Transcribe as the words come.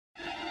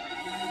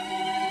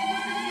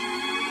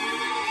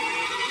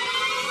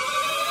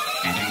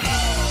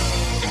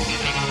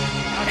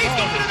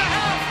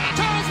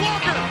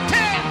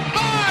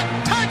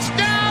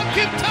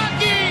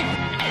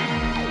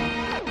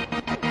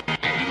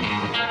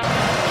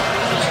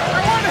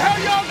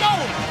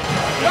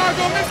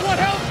gonna miss one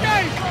hell of a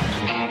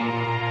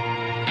game.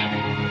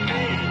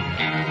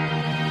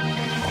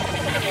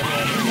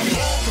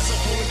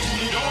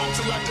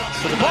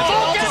 The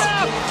ball, get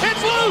up!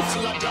 It's loose!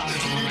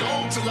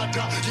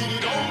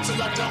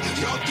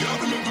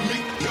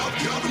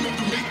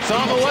 It's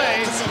on the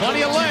way.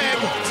 Plenty of leg.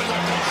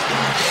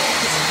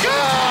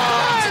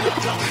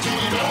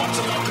 Good!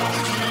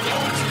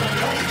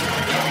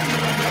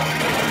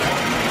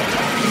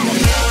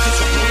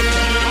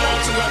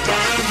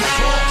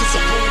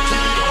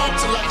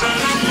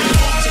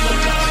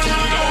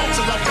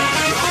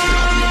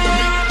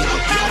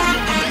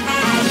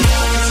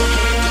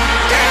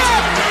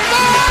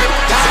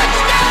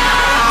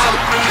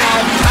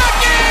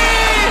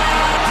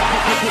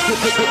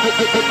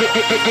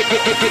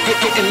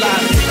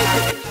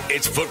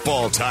 It's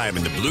football time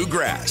in the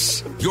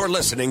Bluegrass. You're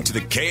listening to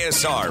the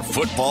KSR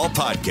Football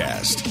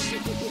Podcast.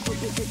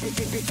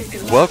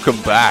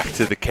 Welcome back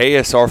to the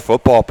KSR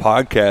Football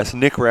Podcast.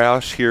 Nick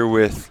Roush here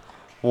with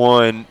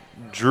one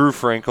Drew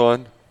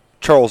Franklin,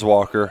 Charles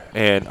Walker,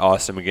 and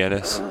Austin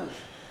McGinnis.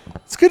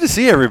 It's good to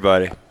see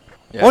everybody.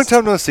 Yes. Long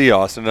time no see,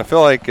 Austin. I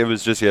feel like it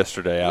was just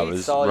yesterday I We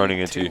was saw running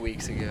you into 2 you.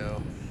 weeks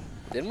ago.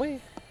 Didn't we?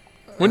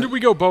 When did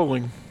we go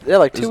bowling? Yeah,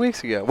 like 2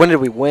 weeks ago. When did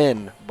we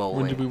win bowling?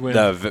 When did we win?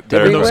 No, we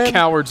When those win?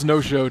 cowards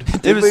no-showed.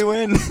 Did was- we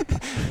win?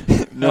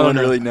 No don't one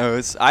know. really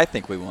knows. I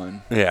think we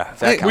won. Yeah.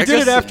 That We I did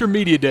guess- it after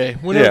Media Day.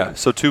 Yeah,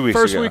 so 2 weeks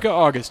First ago. week of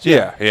August.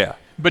 Yeah.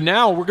 But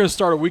now we're going to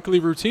start a weekly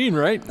routine,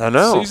 right? I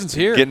know. Season's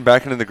here. Getting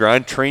back into the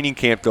grind. Training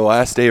camp, the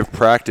last day of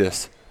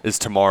practice is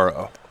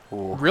tomorrow.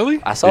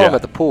 Really? I saw Yeah. him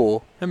at the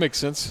pool. That makes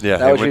sense. Yeah,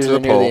 That they was went to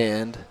usually the near pole. the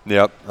end.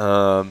 Yep.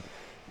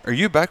 Are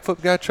you a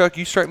backflip guy, Chuck?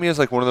 You strike me as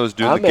like one of those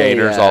doing I'm the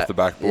gainers a, off the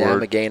backboard. Yeah,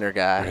 I'm a gainer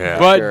guy. Yeah.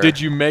 But Sure. did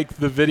you make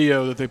the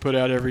video that they put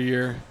out every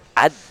year?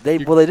 They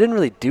didn't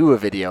really do a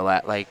video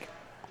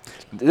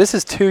this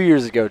is 2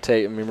 years ago.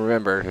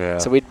 Remember? Yeah.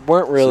 So we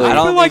weren't really. I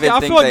don't even I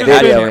think feel like they there's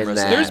had been- cameras. Video in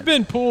there. There's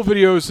been pool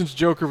videos since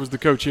Joker was the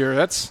coach here.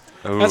 That's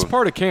Ooh.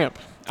 part of camp.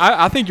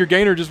 I think your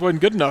gainer just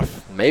wasn't good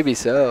enough. Maybe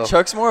so.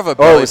 Chuck's more of a it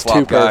belly was too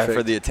flop guy perfect.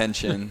 for the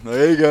attention.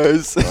 Hey,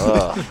 guys.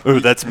 Ugh. Ooh,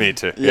 that's me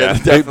too. Yeah,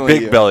 Big, definitely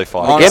big you. belly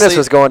flop. Honestly- Guinness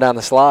was going down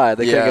the slide.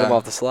 They couldn't get Yeah. him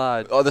off the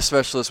slide. All the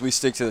specialists, we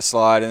stick to the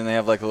slide, and they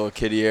have like a little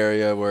kiddie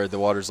area where the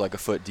water's like a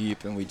foot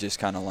deep, and we just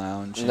kind of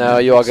lounge. No,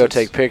 you all go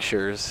take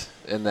pictures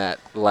in that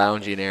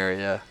lounging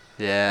area.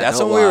 Yeah, That's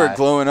no when we were lie.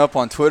 glowing up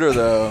on Twitter,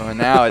 though, and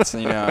now it's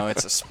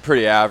it's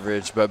pretty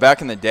average. But back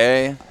in the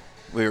day,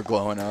 we were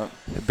glowing up.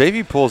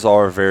 Baby pools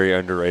are very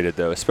underrated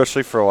though,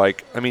 especially for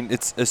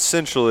it's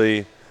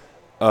essentially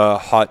a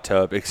hot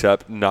tub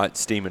except not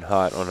steaming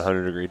hot on a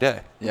 100-degree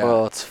day. Yeah,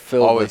 Well, it's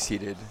filled always with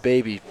heated,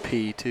 baby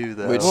pee too,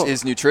 though. which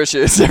is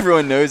nutritious.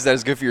 Everyone knows that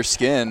it's good for your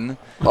skin.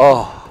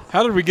 Oh,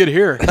 How did we get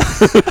here?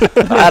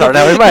 I don't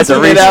know. We might have to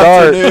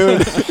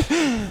restart.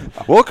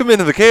 Welcome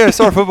into the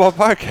KSR Football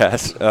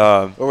Podcast.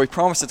 Well, we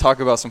promised to talk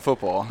about some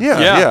football.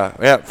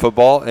 Yeah,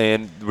 football,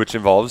 and which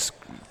involves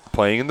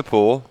playing in the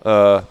pool,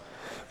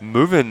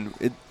 moving.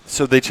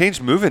 So they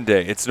changed moving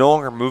day. It's no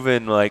longer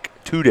moving like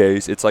 2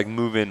 days. It's like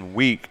moving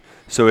week.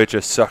 So it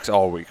just sucks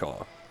all week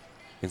long,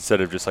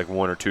 instead of just like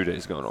 1 or 2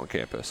 days going on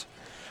campus.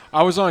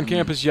 I was on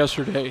campus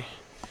yesterday.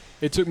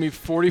 It took me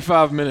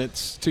 45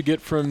 minutes to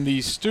get from the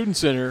student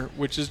center,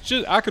 which is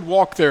just I could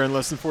walk there in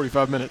less than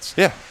 45 minutes.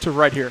 Yeah. To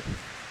right here.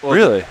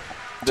 Really?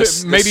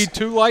 This- Maybe this-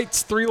 2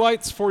 lights, 3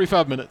 lights,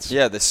 45 minutes.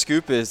 Yeah, the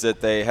scoop is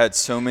that they had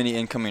so many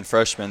incoming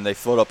freshmen, they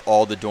filled up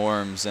all the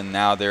dorms, and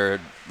now they're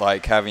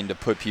like having to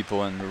put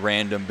people in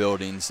random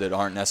buildings that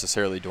aren't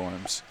necessarily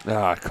dorms.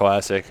 Ah,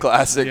 classic.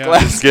 Classic, Yeah.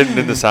 classic. Getting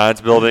in the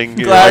science building.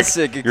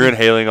 Classic. You're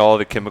inhaling all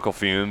the chemical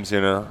fumes,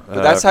 But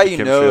that's how you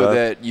chemistry know lab.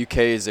 that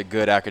UK is a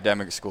good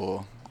academic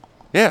school.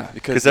 Yeah,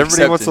 because because the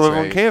everybody wants to live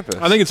acceptance on rate. campus.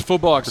 I think it's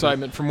football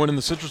excitement from winning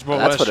the Citrus Bowl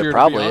That's last what it year.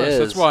 probably to be honest. is.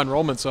 That's why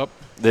enrollment's up.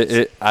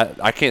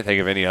 I can't think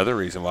of any other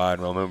reason why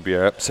enrollment would be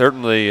up.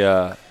 Certainly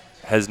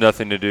has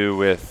nothing to do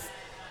with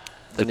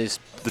The new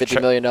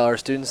 $50 million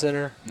student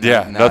center.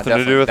 nothing to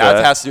definitely. do with that.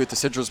 that. has to do with the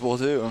Citrus Bowl,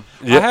 too.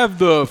 Yeah. I have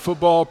the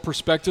football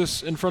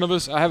prospectus in front of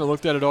us. I haven't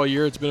looked at it all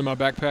year. It's been in my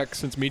backpack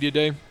since media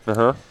day.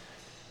 Uh-huh.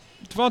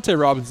 Devontae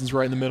Robinson's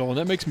right in the middle, and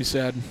that makes me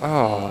sad.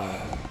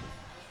 Oh,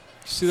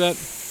 See that?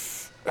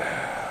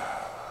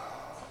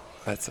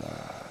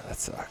 that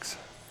sucks.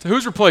 So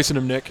who's replacing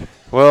him, Nick?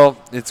 Well,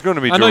 it's going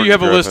to be I know you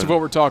have Jordan a list of Griffin.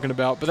 what we're talking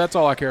about, but that's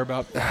all I care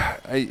about.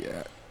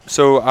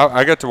 So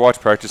I got to watch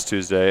practice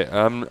Tuesday.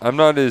 I'm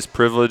not as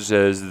privileged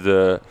as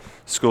the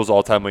school's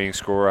all-time leading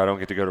scorer. I don't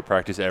get to go to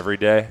practice every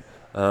day,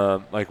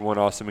 like one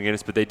Austin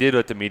McGinnis, but they did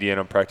let the media in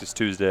on practice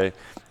Tuesday.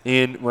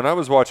 And when I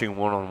was watching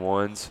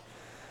one-on-ones,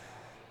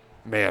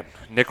 man,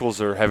 Nichols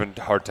are having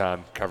a hard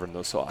time covering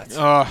those slots.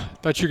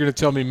 Bet you're going to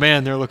tell me,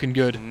 man, they're looking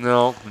good.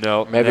 No.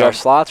 Maybe our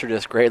slots are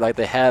just great like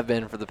they have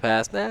been for the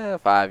past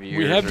 5 years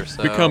We have or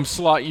so. become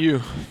slot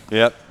U.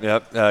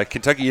 Yep.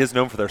 Kentucky is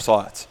known for their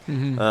slots.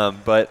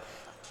 But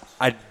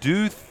I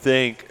do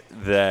think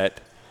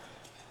that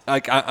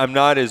I'm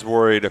not as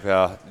worried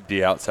about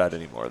the outside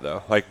anymore,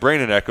 though. Like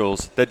Brandon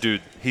Eccles, that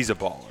dude, he's a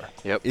baller.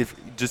 Yep. If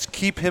just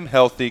keep him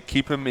healthy,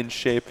 keep him in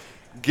shape,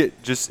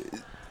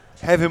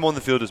 have him on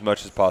the field as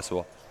much as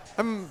possible.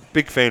 I'm a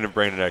big fan of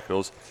Brandon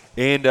Echols.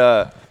 And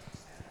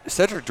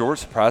Cedric George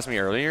surprised me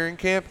earlier in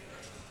camp.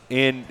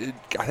 And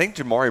I think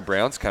Jamari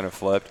Brown's kind of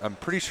flipped. I'm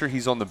pretty sure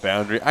he's on the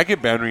boundary. I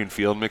get boundary and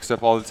field mixed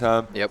up all the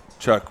time. Yep.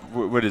 Chuck,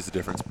 what is the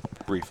difference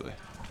briefly?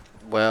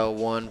 Well,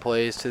 one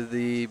plays to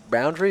the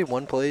boundary,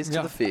 one plays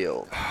to the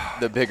field.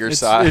 The bigger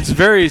side. It's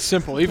very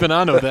simple. Even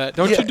I know that.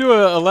 Don't you do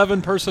a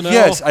 11 personnel?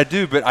 Yes, I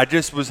do, but I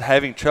just was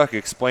having Chuck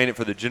explain it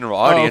for the general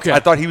audience. okay. I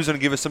thought he was going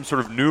to give us some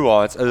sort of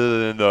nuance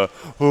other than the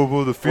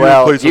field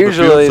Well, plays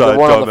usually on the field side, the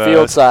one on the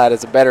field dumbass. side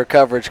is a better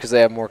coverage because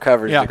they have more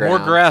coverage. Yeah, to the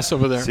ground. more grass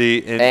over there.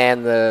 See,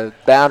 And the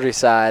boundary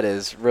side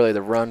is really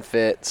the run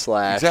fit /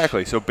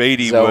 exactly. So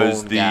Beatty zone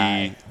was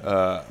guy.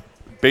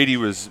 Beatty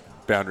was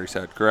boundary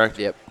side, correct?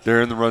 Yep.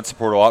 They're in the run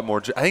support a lot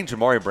more. I think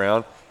Jamari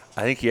Brown,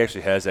 I think he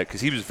actually has that because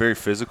he was very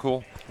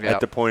physical Yep. at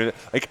the point of it.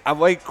 Like, I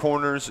like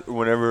corners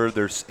whenever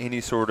there's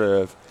any sort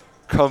of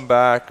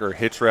comeback or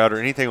hitch route or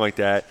anything like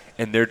that,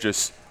 and they're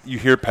just you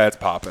hear pads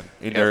popping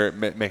and they're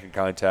making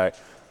contact.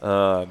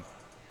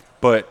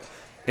 But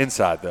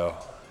inside though,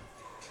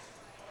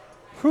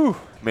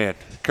 man,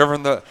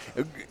 covering the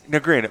now.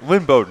 Granted,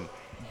 Lynn Bowden,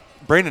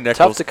 Brandon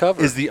Echols to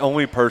cover. is the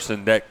only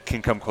person that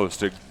can come close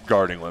to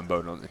guarding Lynn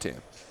Bowden on the team.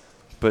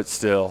 But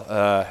still,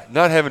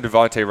 not having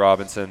Devontae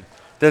Robinson,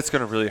 that's going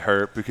to really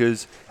hurt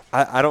because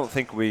I don't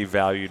think we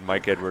valued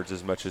Mike Edwards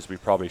as much as we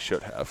probably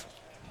should have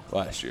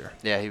last year.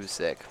 Yeah, he was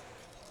sick.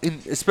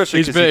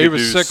 Especially because He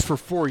was sick for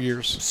 4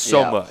 years.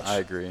 so Yeah, much. I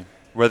agree.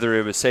 Whether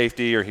it was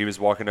safety or he was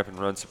walking up and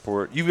run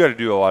support, you've got to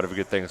do a lot of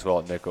good things well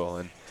at nickel,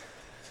 and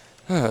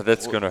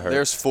that's going to hurt.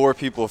 There's 4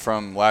 people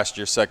from last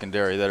year's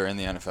secondary that are in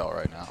the NFL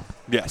right now.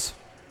 Yes.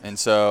 And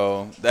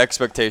so the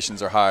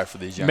expectations are high for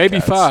these young Maybe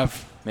cats.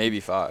 5. Maybe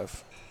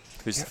 5.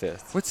 Who's the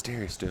 5th? What's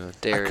Darius doing?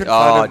 Darius.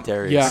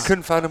 Darius. Yeah. I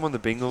couldn't find him on the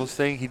Bengals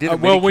thing. He did a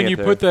Well, when minicamp you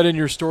there. put that in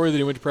your story that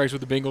he went to practice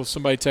with the Bengals,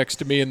 somebody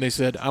texted me and they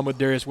said, I'm with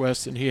Darius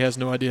West, and he has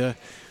no idea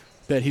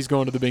that he's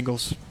going to the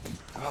Bengals.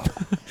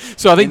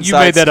 So I think you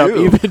made that up.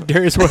 Insides, too. Even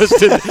Darius West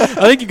did. I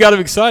think you got him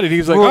excited. He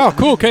was like, oh,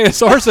 cool,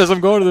 KSR says I'm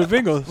going to the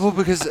Bengals. Well,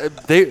 because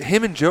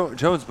him and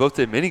Jones both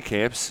did mini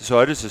camps, so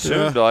I just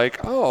assumed Yeah. I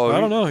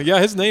don't know. Yeah,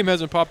 his name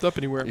hasn't popped up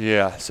anywhere.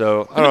 Yeah,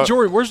 so I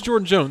mean, where's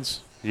Jordan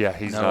Jones? yeah,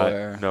 he's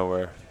Nowhere. not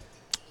nowhere.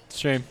 It's a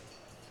shame.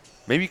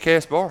 Maybe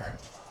KS Bar.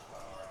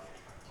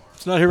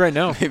 It's not here right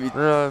now. Maybe. It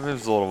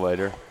was a little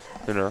later,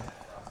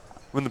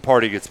 when the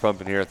party gets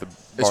pumping here at the Is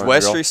Bar and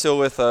Grill. Westry still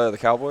with the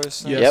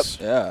Cowboys? Yes.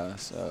 Yeah,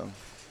 so.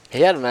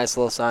 He had a nice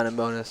little signing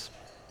bonus.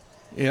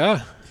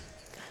 Yeah.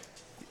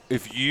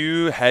 If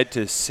you had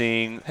to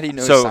sing, How do you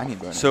know so his signing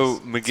bonus? so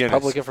It's McGinnis,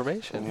 public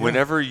information.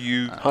 whenever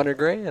you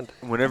 $100,000.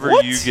 whenever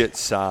What? you get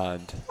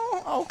signed,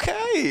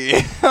 Okay.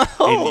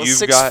 and you've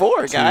got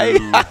 6'4",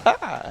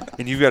 guy.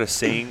 and you've got to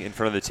sing in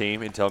front of the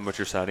team and tell them what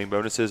your signing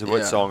bonus is. What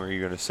Yeah. song are you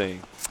going to sing?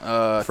 Thank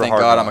Hard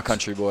God I'm a Knocks.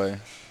 country boy.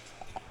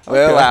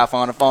 Well, life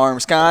on a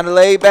farm's kind of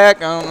laid back.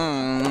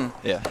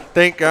 Yeah.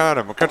 Thank God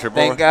I'm a country boy.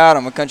 Thank God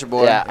I'm a country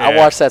boy. Yeah, I Yeah.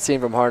 watched that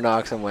scene from Hard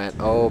Knocks and went,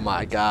 oh,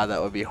 my God,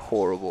 that would be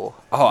horrible.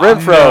 Oh,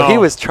 Renfro, no. he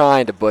was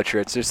trying to butcher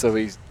it just so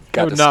he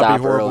got would to not be stop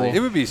horrible. early. It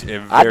would be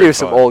I'd do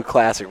some fun. old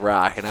classic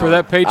rock. And For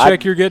that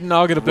paycheck you're getting,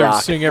 I'll get up there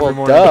and sing every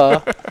morning.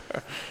 Duh.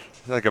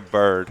 like a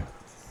bird.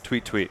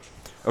 Tweet.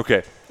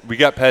 Okay, we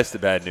got past the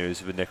bad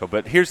news with nickel,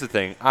 but here's the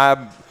thing.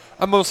 I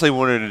mostly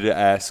wanted to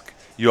ask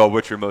you all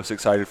what you're most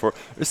excited for,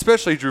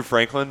 especially Drew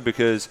Franklin,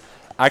 because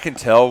I can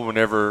tell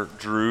whenever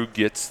Drew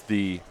gets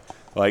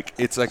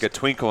it's like a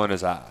twinkle in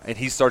his eye, and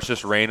he starts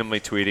just randomly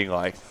tweeting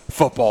like,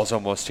 football's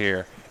almost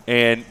here.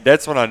 And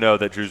that's when I know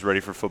that Drew's ready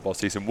for football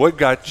season. What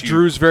got you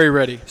Drew's very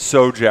ready.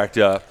 so jacked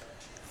up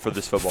for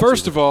this football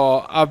First season? of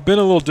all, I've been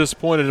a little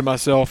disappointed in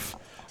myself.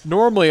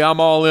 Normally, I'm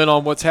all in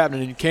on what's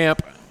happening in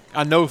camp.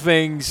 I know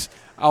things.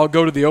 I'll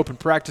go to the open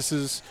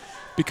practices.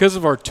 Because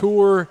of our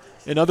tour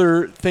and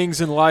other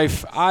things in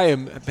life,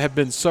 have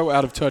been so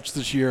out of touch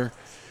this year.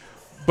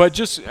 But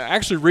just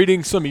actually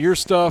reading some of your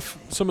stuff,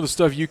 some of the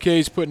stuff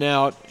UK's putting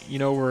out,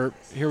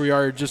 here we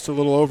are just a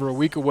little over a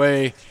week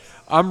away.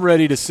 I'm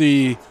ready to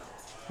see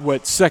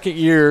what second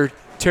year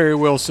Terry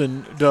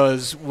Wilson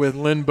does with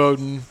Lynn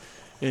Bowden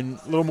and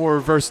a little more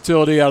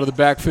versatility out of the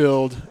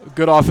backfield,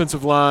 good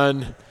offensive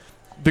line,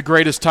 the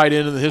greatest tight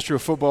end in the history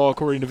of football,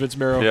 according to Vince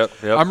Marrow. Yep.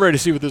 I'm ready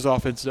to see what this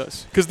offense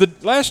does. Because the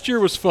last year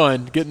was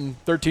fun, getting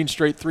 13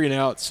 straight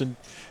 3-and-outs and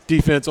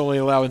defense only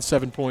allowing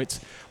 7 points.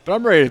 But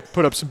I'm ready to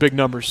put up some big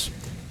numbers.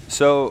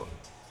 So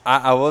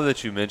I love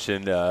that you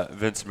mentioned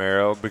Vince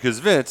Marrow, because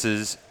Vince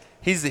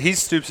he's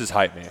Stoops'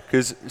 hype man.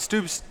 Because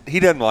Stoops, he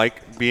doesn't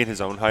like being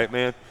his own hype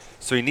man,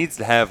 so he needs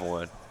to have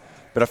one.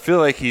 But I feel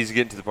like he's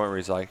getting to the point where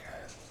he's like,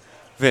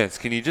 Vince,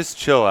 can you just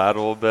chill out a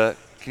little bit?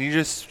 Can you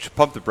just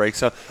pump the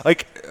brakes on?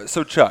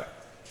 So Chuck,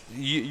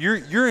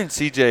 you're in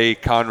C.J.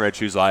 Conrad's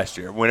shoes last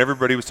year when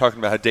everybody was talking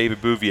about how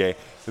David Bouvier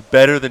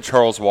better than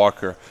Charles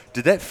Walker.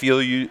 Did that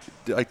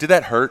did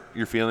that hurt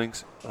your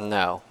feelings?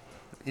 No.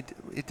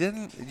 It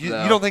didn't. You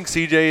No. don't think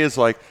CJ is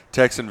like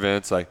texting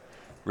Vince like,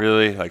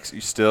 really? Like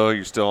you're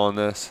still on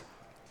this?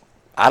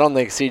 I don't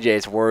think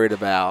CJ's worried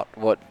about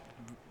what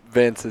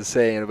Vince is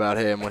saying about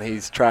him when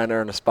he's trying to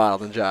earn a spot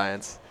on the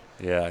Giants.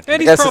 Yeah. And I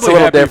he's guess it's a probably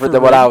little happy different for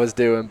than what Rig. I was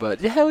doing, but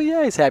yeah, hell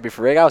yeah, he's happy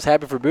for Rig. I was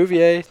happy for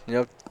Bouvier.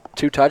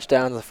 2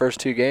 touchdowns in the first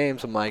 2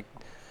 games. I'm like,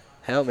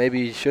 hell,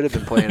 maybe he should have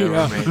been playing over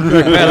me.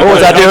 Man, What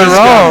was I I'm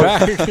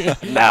doing this guy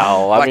back.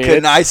 No, Why I mean,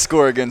 couldn't I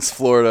score against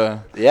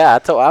Florida? yeah,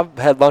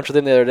 I had lunch with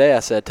him the other day. I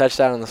said,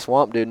 touchdown in the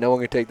swamp, dude. No one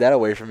can take that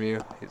away from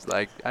you. He's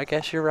like, I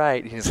guess you're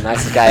right. He's the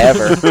nicest guy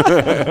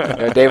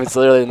ever. David's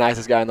literally the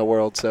nicest guy in the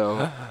world,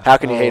 so how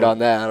can you hate on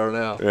that? I don't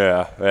know.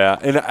 Yeah.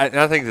 And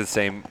I think the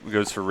same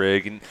goes for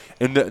Rig.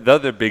 And the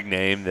other big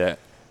name that,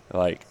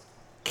 like,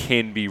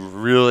 can be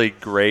really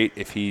great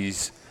if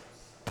he's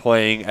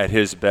playing at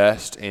his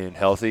best and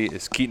healthy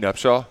is Keaton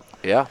Upshaw.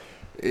 Yeah.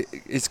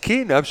 Is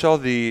Keaton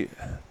Upshaw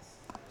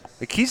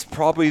he's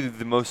probably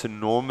the most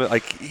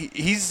enormous,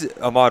 he's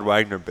Ahmad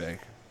Wagner big.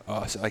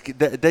 So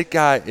that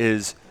guy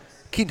is,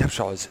 Keaton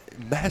Upshaw is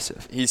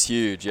massive. He's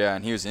huge, yeah,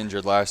 and he was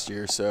injured last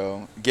year.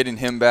 So getting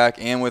him back,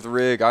 and with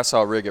Rig, I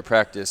saw Rig at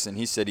practice, and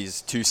he said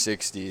he's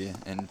 260,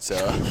 and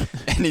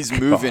and he's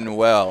moving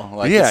well.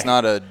 Like, Yeah. it's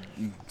not a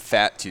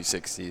fat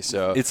 260.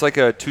 So It's like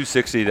a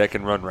 260 that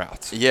can run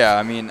routes. yeah,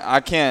 I mean, I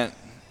can't.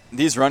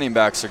 These running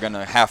backs are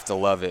gonna have to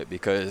love it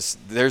because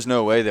there's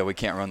no way that we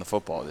can't run the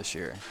football this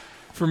year.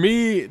 For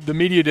me, the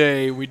media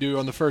day we do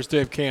on the first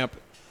day of camp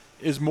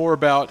is more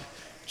about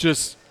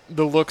just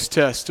the looks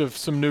test of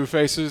some new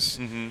faces.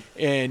 Mm-hmm.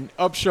 And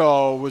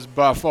Upshaw was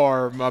by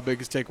far my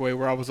biggest takeaway,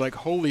 where I was like,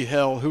 holy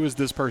hell, who is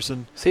this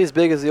person? See as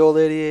big as the old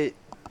 88?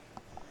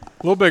 A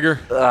little bigger.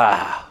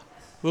 A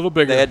little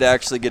bigger. They had to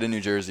actually get a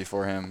New Jersey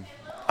for him.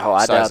 Oh,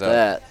 I Size doubt up.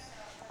 that.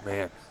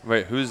 Man.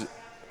 Wait, who's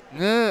 –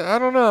 I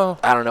don't know.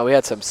 I don't know. We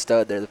had some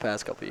stud there the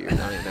past couple of years. I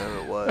don't even know who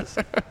it was.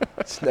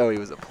 Just know he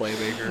was a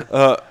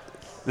playmaker.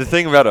 The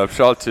thing about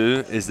Upshaw,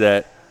 too, is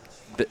that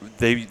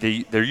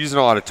they're using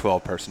a lot of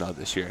 12 personnel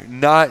this year.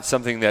 Not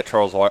something that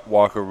Charles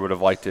Walker would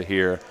have liked to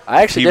hear.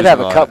 I actually He did was have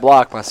a not. cut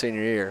block my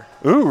senior year.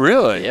 Ooh,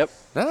 really? Yep.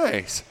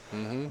 Nice.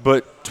 Mm-hmm.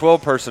 But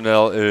 12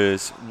 personnel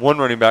is 1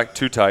 running back,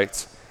 2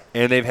 tights,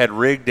 and they've had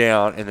Rig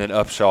down and then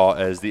Upshaw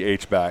as the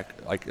H-back,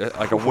 like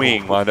a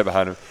wing lined up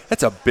behind him.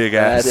 That's a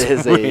big-ass That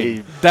is wing.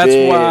 a That's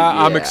big, why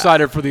I'm yeah.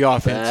 excited for the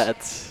offense.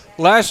 That's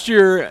Last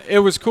year, it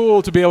was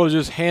cool to be able to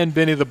just hand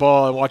Benny the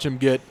ball and watch him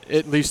get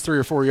at least 3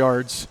 or 4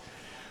 yards.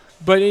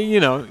 But, I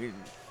don't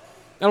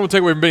want to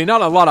take away from Benny. Not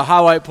a lot of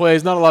highlight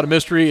plays, not a lot of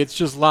mystery. It's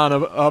just line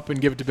up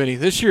and give it to Benny.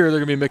 This year, they're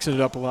going to be mixing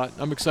it up a lot.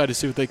 I'm excited to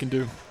see what they can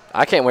do.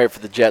 I can't wait for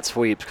the jet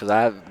sweeps because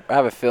I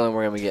have a feeling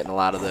we're going to be getting a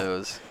lot of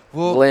those.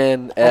 Well,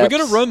 Lynn, Are we Epps.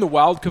 going to run the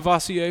Wild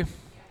Cavassier?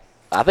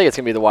 I think it's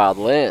going to be the Wild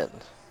Lynn.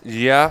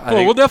 Yeah,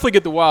 Well, we'll definitely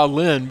get the Wild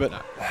Lynn, but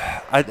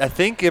I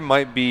think it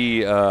might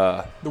be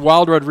the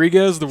Wild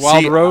Rodriguez, the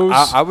Wild see, Rose.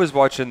 I was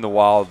watching the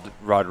Wild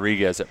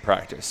Rodriguez at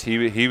practice.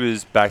 He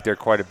was back there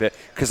quite a bit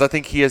because I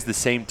think he has the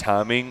same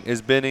timing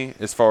as Benny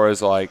as far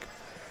as, like,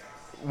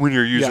 when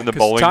you're using the 'cause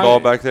bowling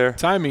ball back there.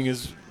 Timing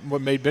is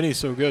what made Benny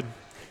so good.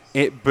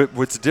 But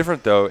what's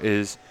different, though,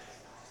 is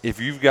if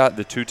you've got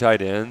the 2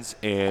 tight ends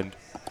and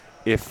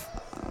if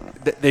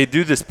they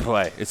do this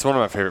play. It's one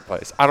of my favorite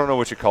plays. I don't know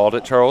what you called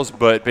it, Charles,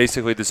 but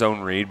basically the zone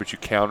read, but you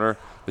counter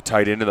the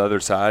tight end to the other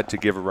side to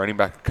give a running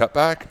back a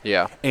cutback.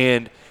 Yeah.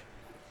 And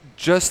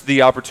just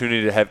the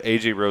opportunity to have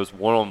A.J. Rose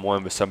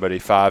one-on-one with somebody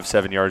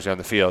 5-7 yards down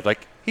the field,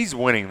 like, he's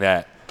winning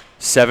that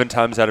 7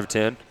 times out of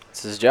 10.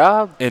 It's his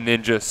job. And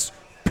then just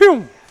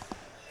pew.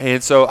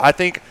 And so I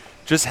think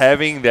just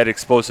having that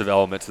explosive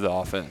element to the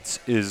offense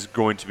is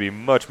going to be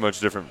much,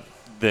 much different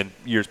than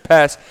years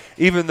past,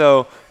 even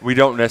though we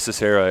don't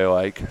necessarily,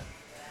 like,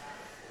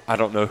 I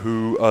don't know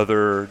who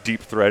other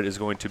deep threat is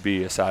going to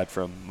be aside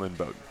from Lynn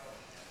Bowden.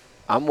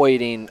 I'm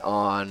waiting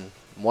on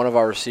one of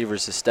our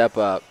receivers to step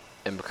up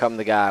and become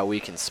the guy we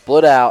can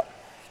split out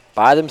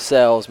by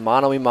themselves,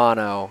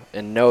 mano-a-mano,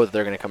 and know that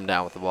they're going to come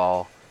down with the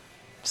ball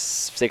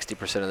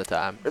 60% of the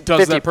time.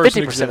 Does that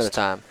person 50% of the exist?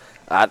 time.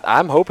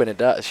 I'm hoping it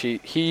does.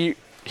 He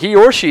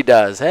or she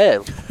does. Hey,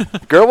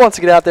 girl wants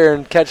to get out there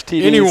and catch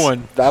TDs.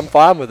 Anyone. I'm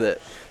fine with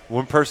it.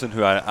 One person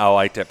who I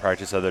liked at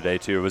practice the other day,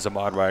 too, was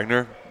Ahmad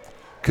Wagner,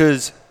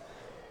 because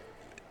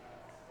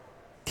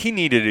he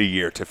needed a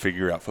year to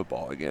figure out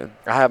football again.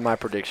 I have my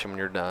prediction when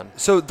you're done.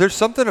 So there's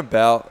something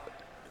about,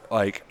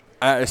 like,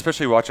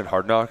 especially watching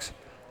Hard Knocks,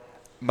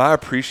 my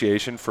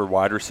appreciation for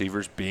wide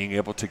receivers being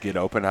able to get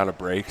open out of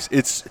breaks.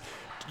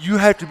 You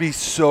have to be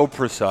so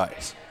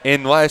precise.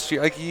 And last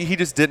year, like, he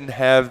just didn't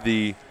have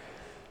the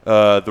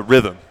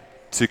rhythm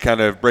to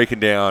kind of breaking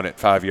down at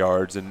 5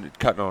 yards and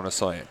cutting on a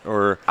slant.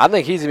 Or I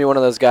think he's going to be one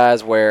of those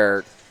guys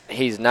where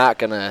he's not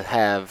going to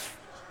have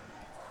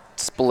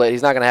split.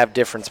 He's not going to have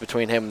difference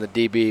between him and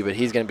the DB, but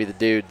he's going to be the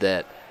dude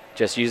that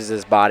just uses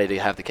his body to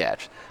have the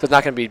catch. So it's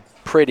not going to be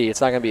pretty. It's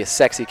not going to be a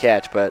sexy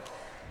catch, but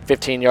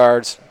 15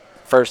 yards,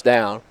 first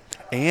down.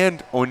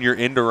 And on your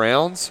end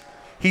arounds,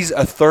 he's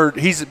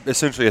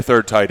essentially a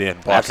third tight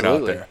end blocking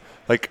Absolutely. out there.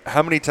 Like,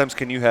 how many times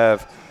can you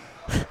have –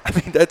 I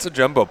mean, that's a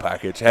jumbo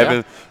package,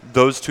 having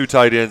those 2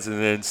 tight ends and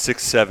then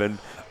 6-7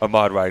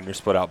 Ahmad Wagner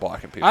split out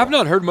blocking people. I've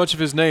not heard much of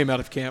his name out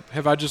of camp.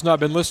 Have I just not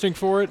been listening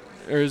for it?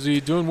 Or is he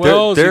doing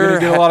well? Is he going to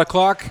get a lot of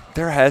clock?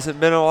 There hasn't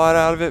been a lot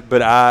out of it,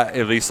 but I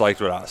at least liked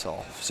what I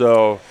saw.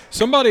 So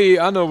somebody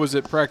I know was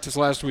at practice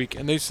last week,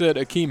 and they said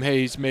Akeem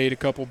Hayes made a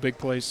couple big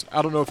plays.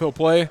 I don't know if he'll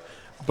play,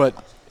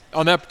 but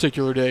on that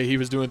particular day, he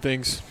was doing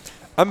things.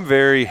 I'm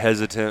very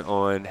hesitant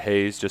on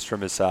Hayes just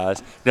from his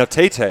size. Now,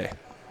 Tate.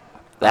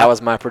 That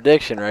was my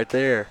prediction right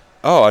there.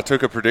 Oh, I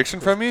took a prediction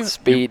from you?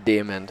 Speed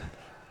demon.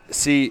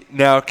 See,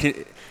 now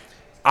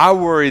I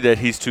worry that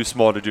he's too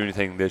small to do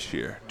anything this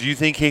year. Do you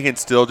think he can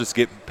still just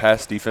get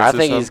past defense? I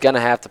think he's going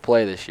to have to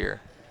play this year.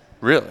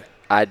 Really?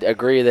 I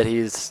agree that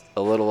he's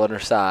a little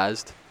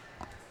undersized.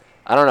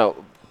 I don't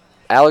know.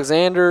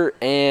 Alexander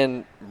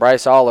and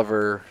Bryce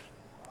Oliver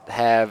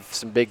have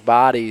some big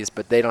bodies,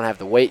 but they don't have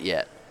the weight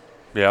yet.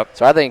 Yep.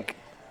 So I think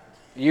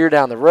year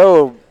down the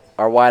road,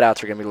 our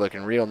wideouts are going to be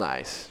looking real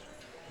nice.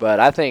 But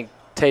I think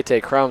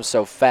Tate Crumb's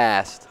so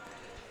fast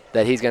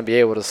that he's going to be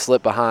able to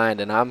slip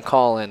behind, and I'm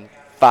calling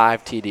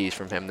 5 TDs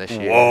from him this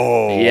year.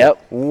 Whoa.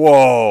 Yep.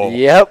 Whoa.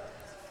 Yep.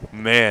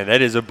 Man,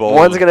 that is a bold.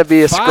 One's going to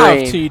be a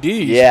 5 screen.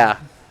 TDs. Yeah.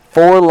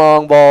 4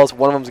 long balls.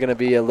 One of them's going to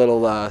be a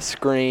little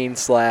screen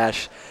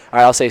slash, all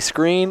right, I'll say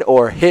screen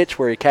or hitch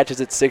where he catches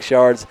it 6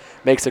 yards,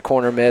 makes a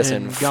corner miss,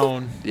 and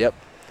gone. Yep.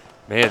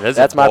 Man,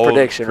 that's a my bold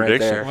prediction right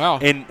there. Wow.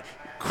 And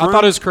I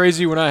thought it was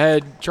crazy when I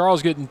had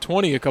Charles getting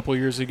 20 a couple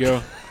years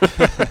ago.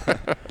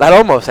 That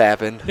almost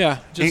happened. Yeah,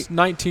 just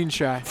 19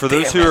 shy. For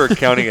those who are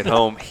counting at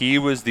home, he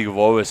was the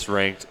lowest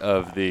ranked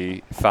of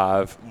the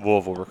 5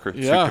 Louisville recruits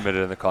who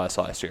committed in the class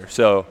last year.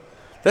 So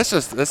that's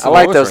the I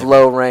like those ranked.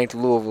 low-ranked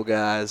Louisville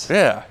guys.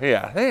 Yeah,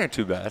 they ain't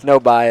too bad. No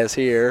bias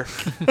here.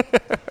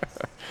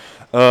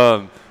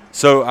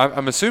 So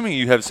I'm assuming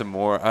you have some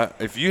more.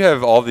 If you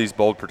have all these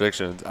bold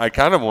predictions, I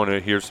kind of want to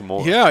hear some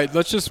more. Yeah,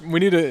 we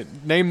need to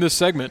name this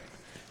segment.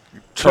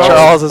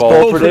 Charles's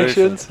bold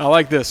predictions. I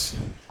like this.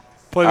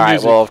 Play the All right,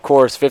 music. well, of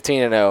course,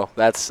 15-0.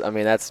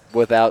 That's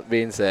without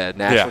being said.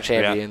 National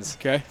champions.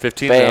 Okay.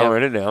 15 Bam. now,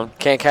 write it down.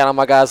 Can't count on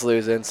my guys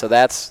losing, so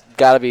that's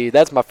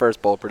my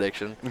first bold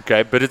prediction.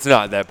 Okay, but it's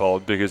not that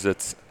bold because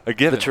it's a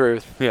given. The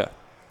truth. Yeah.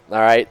 All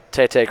right,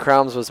 Tate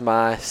Crumbs was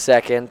my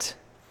second.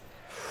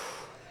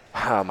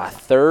 My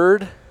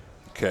third.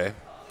 Okay.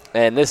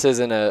 And this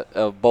isn't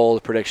a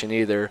bold prediction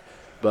either,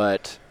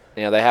 but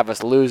they have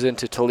us losing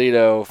to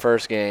Toledo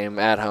first game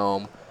at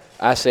home.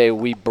 I say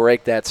we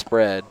break that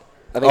spread.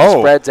 I think the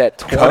spread's at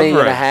 20 and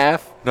a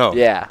half. No.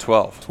 Yeah.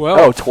 12. 12.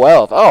 Oh,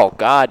 12. Oh,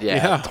 God, yeah.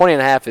 Yeah. 20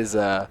 and a half is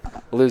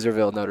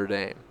Loserville, Notre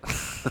Dame.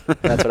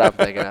 That's what I'm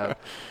thinking of.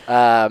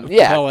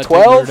 Yeah, hell, I take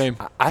 12. Notre Dame.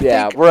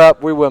 Yeah, we're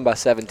up. We win by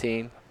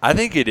 17. I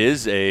think it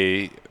is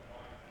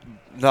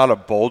not a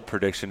bold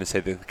prediction to say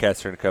that the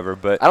Cats are going to cover,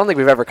 but I don't think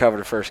we've ever covered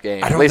a first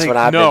game, I at don't least think-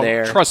 when I've No, been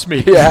there. trust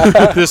me.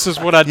 Yeah. This is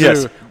what I do.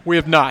 Yes. We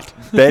have not.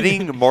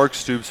 betting Mark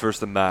Stoops versus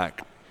the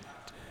MAC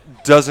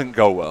doesn't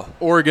go well.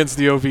 Or against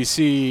the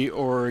OVC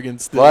or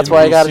against the Well, that's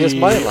why you gotta NBC just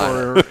money line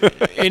or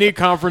any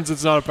conference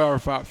that's not a Power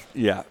 5.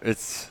 Yeah,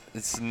 it's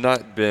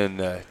not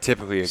been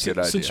typically a good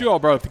idea. Since you all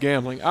brought up the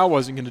gambling, I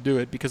wasn't going to do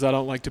it because I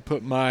don't like to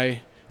put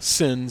my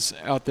sins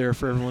out there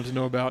for everyone to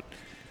know about.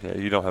 Yeah,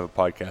 you don't have a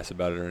podcast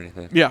about it or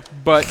anything. Yeah,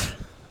 but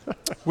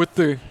with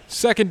the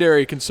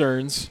secondary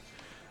concerns,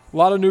 a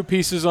lot of new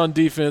pieces on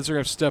defense are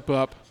going to step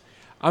up.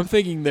 I'm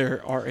thinking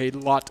there are a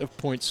lot of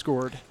points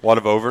scored, A lot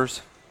of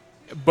overs.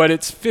 but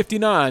it's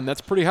 59.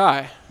 That's pretty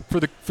high for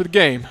the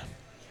game.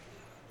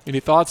 Any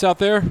thoughts out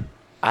there?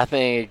 I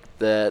think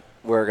that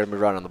we're going to be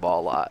running the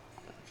ball a lot.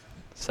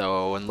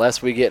 So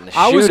unless we get in a shootout.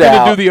 I was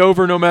going to do the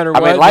over no matter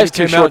what. I mean, then life's it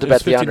too came short out to it bet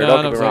was the under. 59. Don't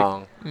I get me was like,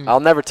 wrong. I'll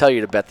never tell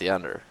you to bet the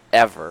under,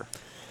 ever.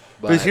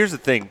 But here's the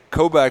thing.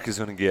 Kobach is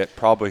going to get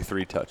probably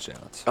 3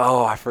 touchdowns.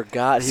 Oh, I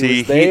forgot he See,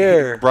 was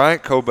there.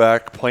 Bryant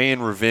Kobach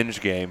playing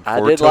revenge game for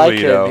I did Toledo.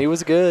 like him. He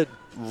was good.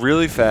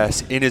 Really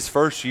fast. In his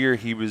first year,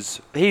 he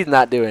was He's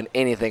not doing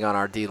anything on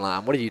our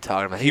D-line. What are you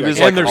talking about? he was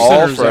And like their all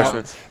center's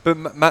out.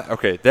 freshman.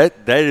 But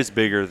that is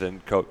bigger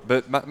than Kobach.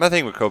 But my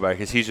thing with Kobach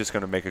is he's just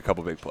going to make a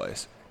couple big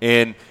plays.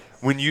 And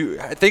when you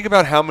think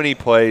about how many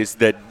plays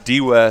that D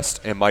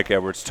West and Mike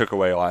Edwards took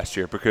away last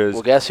year, because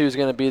Well, guess who's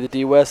going to be the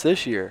D West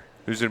this year?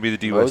 who's going to be the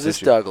D West Moses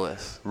this year?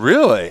 Douglas.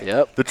 Really?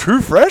 Yep. The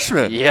true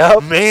freshman.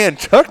 Yep. Man,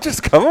 Chuck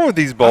just coming with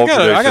these I bold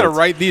predictions. got to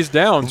write these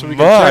down so we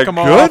My can check them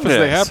all off as they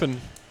goodness.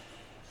 happen.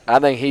 I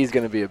think he's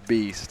going to be a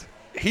beast.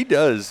 He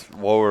does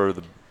lower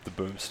the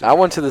boomstick. I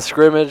went to the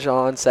scrimmage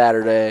on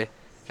Saturday,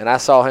 and I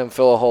saw him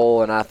fill a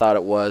hole, and I thought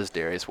it was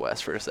Darius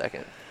West for a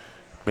second.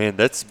 Man,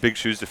 that's big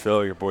shoes to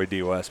fill, your boy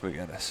D West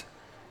McGinnis.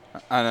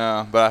 I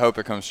know, but I hope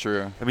it comes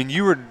true. I mean,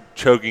 you were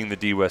choking the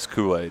D West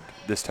Kool-Aid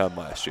this time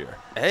last year.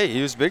 Hey,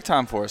 he was big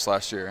time for us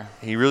last year.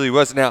 He really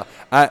was. Now,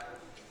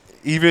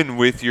 even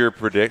with your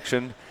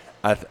prediction,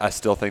 I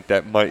still think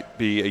that might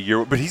be a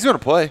year. But he's going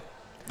to play.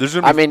 There's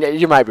going to I mean,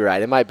 you might be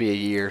right. It might be a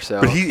year,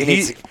 so but he he's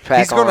needs to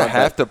pack going to on,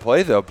 have but- to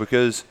play, though,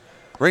 because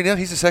right now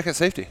he's a second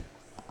safety.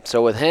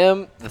 So with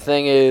him, the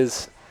thing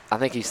is, I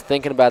think he's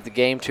thinking about the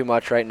game too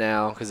much right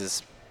now because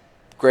it's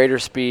greater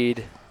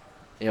speed,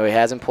 He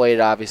hasn't played,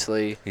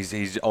 obviously.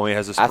 He's only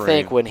has a spring. I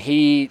think when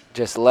he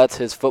just lets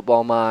his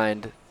football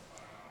mind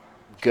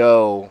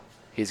go,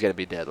 he's going to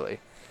be deadly.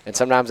 And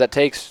sometimes that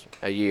takes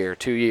a year,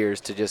 2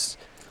 years to just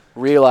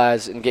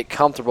realize and get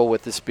comfortable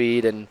with the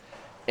speed. And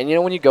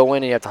when you go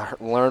in and you have to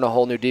learn a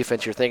whole new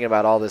defense, you're thinking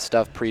about all this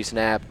stuff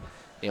pre-snap.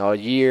 A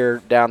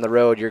year down the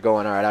road, you're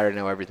going, all right, I already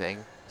know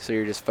everything. So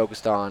you're just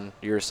focused on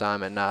your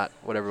assignment, not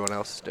what everyone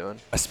else is doing.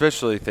 I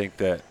especially think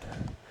that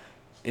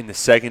in the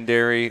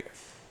secondary,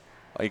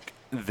 like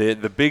the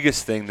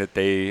biggest thing that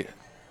they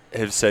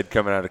have said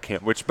coming out of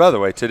camp, which, by the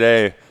way,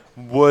 today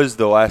was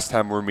the last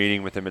time we're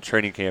meeting with them at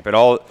training camp. And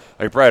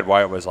like Brad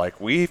Wyatt was like,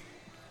 we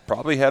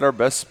probably had our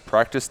best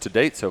practice to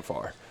date so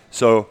far.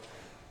 So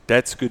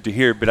that's good to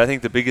hear. But I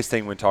think the biggest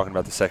thing when talking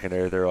about the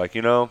secondary, they're like,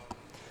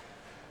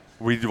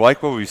 we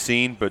like what we've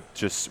seen, but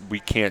just we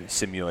can't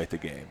simulate the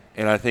game.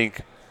 And I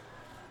think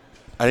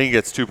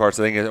it's two parts.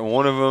 I think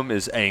one of them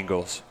is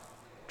angles,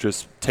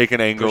 just taking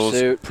angles,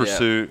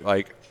 pursuit. Yeah.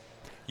 Like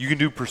you can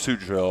do pursuit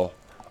drill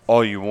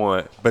all you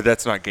want, but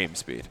that's not game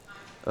speed.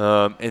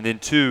 And then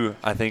two,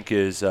 I think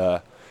is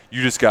you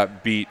just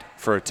got beat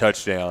for a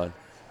touchdown.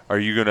 Are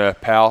you gonna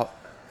pout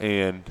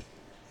and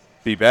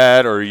be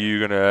bad, or are you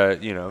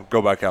gonna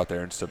go back out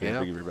there and still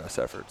give your best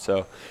effort?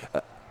 So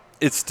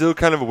it's still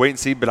kind of a wait and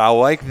see. But I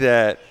like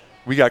that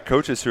we got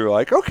coaches who are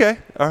like, okay,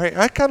 all right,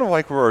 I kind of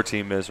like where our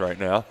team is right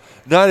now.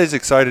 Not as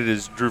excited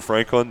as Drew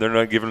Franklin. They're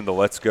not giving him the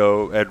let's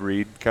go Ed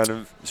Reed kind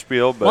of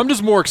spiel. But I'm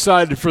just more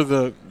excited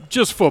for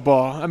just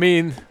football. I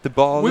mean, the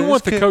ball. We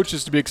want the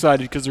coaches to be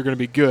excited because they're going to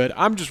be good.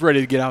 I'm just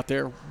ready to get out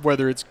there,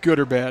 whether it's good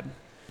or bad.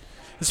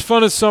 As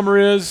fun as summer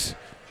is,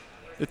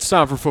 it's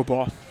time for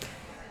football.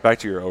 Back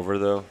to your over,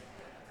 though.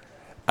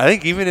 I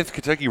think even if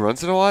Kentucky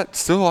runs it a lot,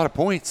 still a lot of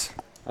points.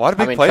 A lot of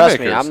big playmakers. Trust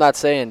me, I'm not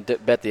saying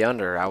bet the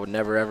under. I would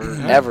never,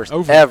 ever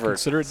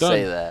Consider it done.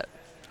 say that.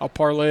 I'll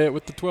parlay it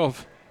with the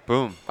 12.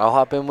 Boom. I'll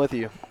hop in with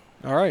you.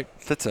 All right.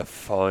 That's a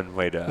fun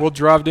way to. We'll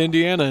drive to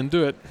Indiana and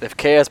do it. If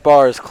KS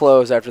Bar is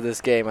closed after this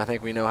game, I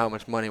think we know how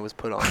much money was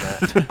put on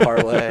that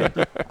parlay.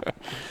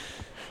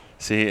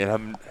 See,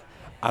 and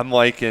I'm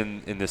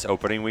liking in this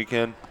opening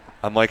weekend,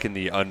 I'm liking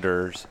the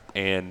unders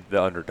and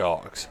the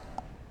underdogs.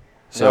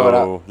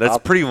 So that's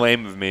pretty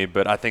lame of me,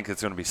 but I think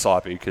it's going to be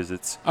sloppy because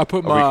it's. I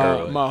put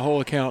my whole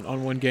account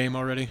on one game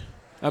already.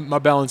 My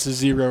balance is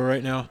 0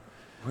 right now.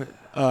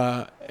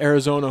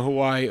 Arizona,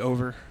 Hawaii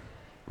over.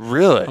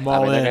 Really? I'm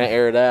all in. They're going to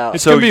air it out.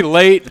 It's going to be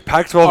late.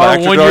 Pac-12 Our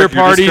After one-year Dark,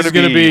 party is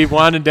going to be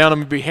winding down. I'm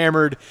going to be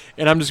hammered,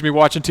 and I'm just going to be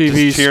watching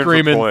TV,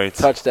 screaming,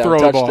 touchdown.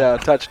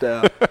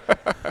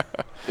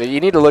 You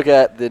need to look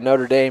at the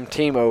Notre Dame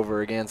team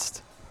over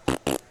against.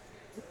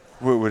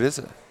 What is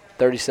it?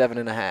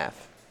 37.5.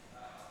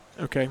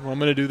 Okay, well, I'm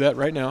going to do that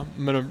right now.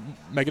 I'm going to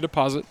make a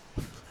deposit.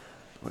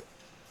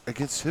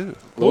 Against who?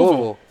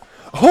 Louisville.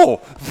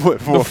 Oh,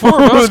 the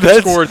four of us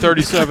scored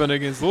 37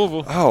 against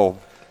Louisville. Oh,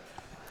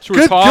 should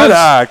we pause?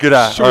 Good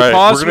eye. Should we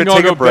pause? We're going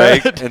to take a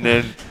break, and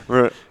then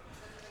we're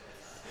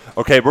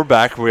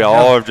back. We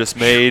all have just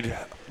made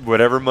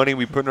whatever money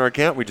we put in our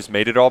account. We just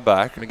made it all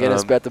back.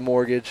 McGinnis bet the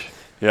mortgage.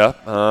 Yeah.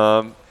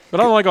 But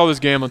I don't like all this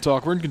gambling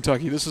talk. We're in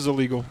Kentucky. This is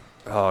illegal.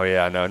 Oh,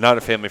 yeah, no, not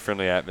a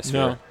family-friendly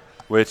atmosphere. No.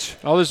 Which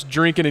all this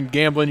drinking and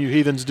gambling you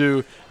heathens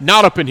do,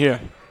 not up in here.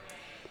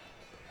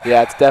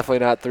 Yeah, it's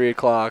definitely not 3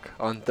 o'clock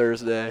on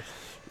Thursday.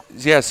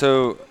 Yeah,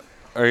 so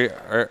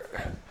I'd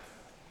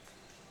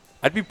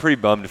be pretty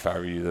bummed if I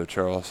were you, though,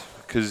 Charles.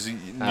 Because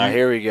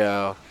here we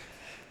go.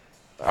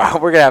 We're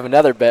going to have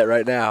another bet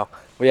right now.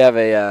 We have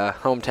a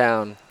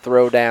hometown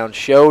throwdown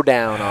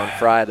showdown on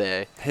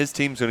Friday. His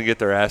team's going to get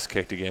their ass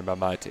kicked again by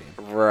my team.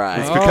 Right.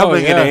 It's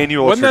becoming an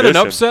annual Wasn't tradition.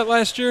 that an upset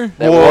last year?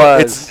 It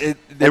was an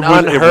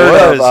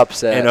unheard of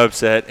upset. An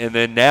upset, and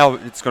then now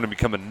it's going to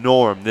become a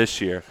norm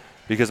this year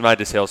because my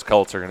DeSales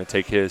Colts are going to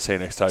take his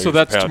St. X Tigers. So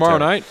that's tomorrow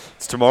night?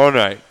 It's tomorrow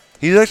night.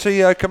 He's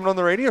actually coming on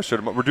the radio show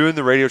tomorrow. We're doing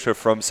the radio show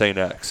from St.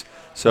 X.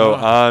 So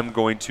I'm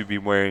going to be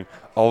wearing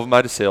all of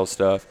my DeSales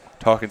stuff,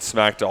 talking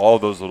smack to all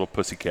those little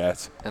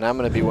pussycats. And I'm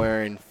going to be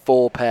wearing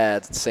full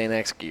pads, St.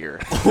 X gear.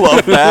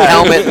 Love that.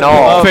 Helmet and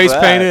all. Face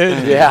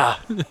painted. Yeah.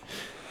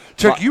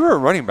 Chuck, you were a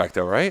running back,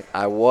 though, right?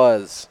 I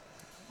was.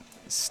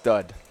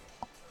 Stud.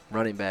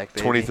 Running back,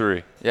 baby.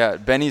 23. Yeah,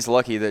 Benny's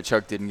lucky that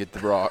Chuck didn't get the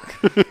Brock.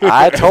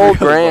 I told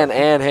Grant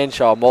and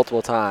Henshaw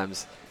multiple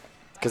times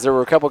because there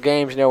were a couple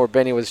games, where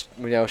Benny was,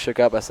 shook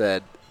up. I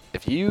said,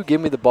 if you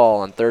give me the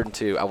ball on 3rd and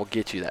 2, I will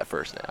get you that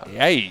first down.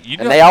 Hey,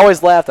 and they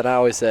always laughed, and I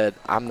always said,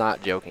 I'm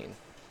not joking.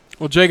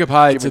 Well, Jacob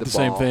Hyde Give me did the the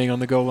same ball. thing on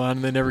the goal line,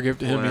 and they never gave it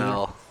to him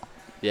either.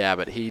 Yeah,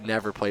 but he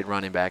never played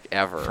running back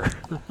ever.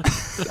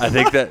 I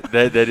think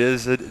that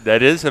is a I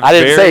didn't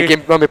say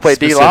let me play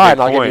specific D-line,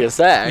 I'll give point. you a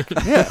sack.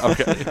 Yeah,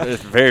 okay.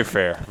 It's very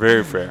fair.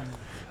 Very fair.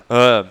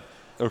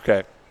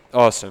 Okay.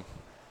 Austin,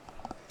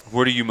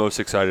 what are you most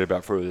excited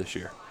about for this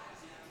year?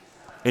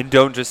 And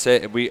don't just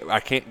say I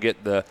can't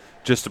get the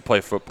just to play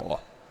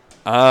football.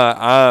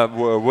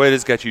 What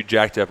has got you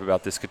jacked up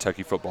about this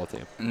Kentucky football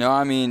team? No,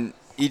 I mean,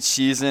 each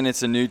season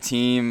it's a new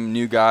team,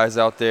 new guys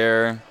out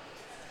there.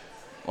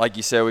 like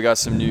you said, we got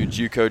some new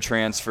JUCO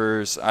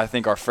transfers. I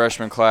think our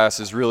freshman class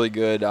is really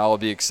good. I'll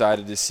be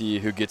excited to see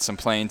who gets some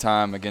playing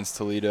time against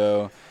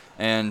Toledo.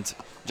 And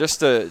just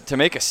to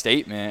make a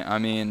statement, I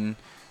mean,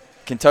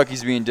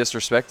 Kentucky's being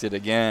disrespected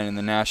again in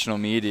the national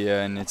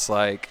media, and it's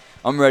like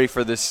I'm ready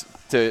for this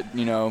to,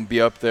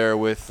 be up there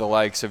with the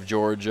likes of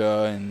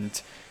Georgia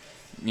and,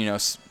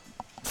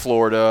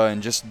 Florida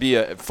and just be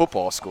a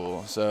football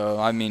school. So,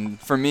 I mean,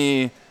 for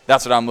me,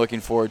 that's what I'm looking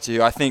forward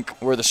to. I think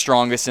we're the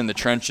strongest in the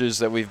trenches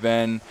that we've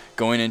been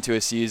going into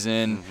a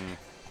season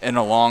in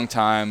a long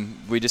time.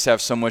 We just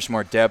have so much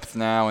more depth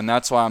now, and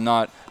that's why I'm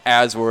not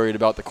as worried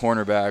about the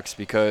cornerbacks,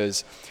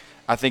 because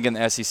I think in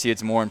the SEC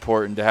it's more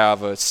important to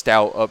have a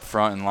stout up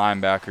front and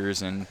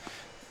linebackers. And,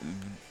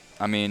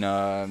 I mean,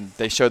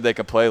 they showed they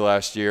could play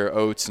last year,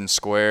 Oates and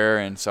Square,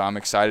 and so I'm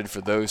excited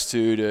for those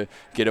two to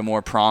get a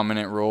more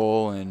prominent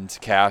role. And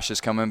Cash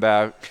is coming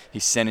back.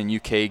 He's sending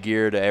UK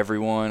gear to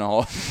everyone,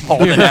 all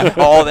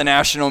the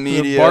national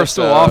media. The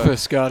Barstool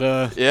office got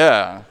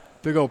a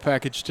big old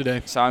package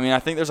today. So, I mean, I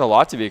think there's a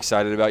lot to be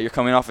excited about. You're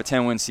coming off a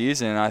 10-win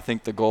season, and I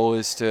think the goal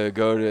is to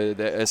go to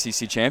the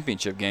SEC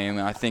championship game.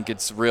 And I think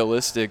it's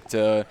realistic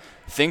to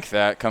think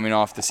that coming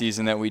off the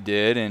season that we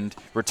did and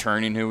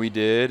returning who we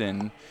did.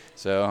 And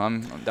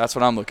so that's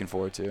what I'm looking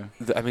forward to.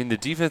 I mean, the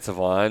defensive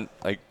line,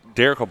 like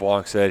Derek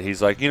LeBlanc said,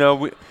 he's like, we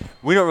don't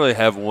really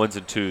have ones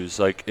and twos.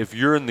 Like, if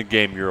you're in the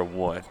game, you're a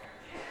one.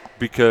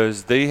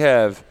 Because they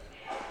have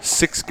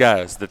 6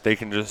 guys that they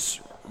can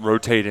just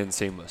rotate in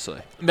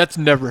seamlessly. That's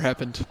never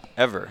happened.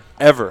 Ever.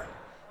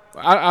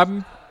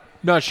 I'm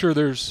not sure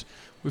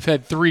we've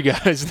had 3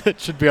 guys that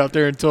should be out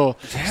there until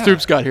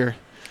Stoops got here.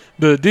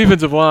 The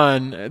defensive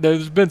line,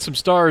 there's been some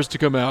stars to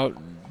come out,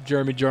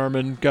 Jeremy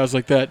Jarman, guys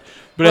like that.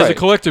 But as a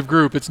collective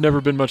group, it's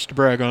never been much to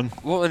brag on.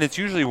 Well, and it's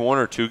usually 1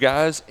 or 2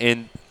 guys,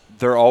 and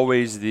they're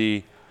always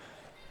the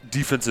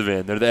defensive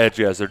end. They're the edge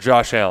guys. They're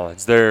Josh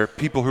Allens. They're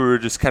people who are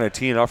just kind of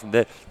teeing off from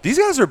that. These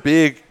guys are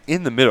big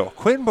in the middle.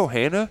 Quentin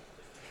Bohanna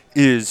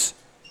is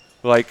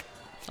like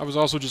 – I was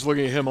also just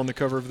looking at him on the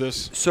cover of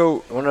this.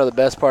 So I want to know the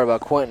best part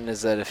about Quentin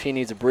is that if he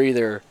needs a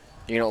breather,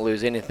 you don't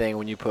lose anything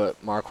when you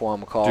put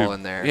Marquand McCall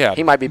in there. Yeah.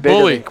 He might be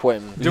bigger than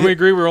Quentin. Did we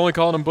agree we're only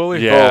calling him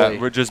Bully? Yeah, Bully.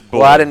 we're just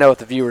Bully. Well, I didn't know if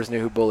the viewers knew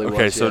who Bully was.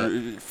 Okay,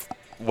 so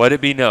let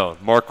it be known.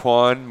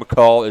 Marquand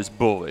McCall is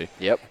Bully.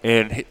 Yep.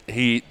 And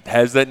he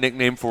has that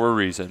nickname for a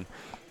reason.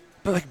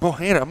 But, like,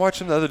 Bohanna, I'm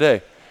watching the other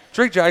day.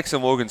 Drake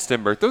Jackson, Logan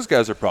Stenberg, those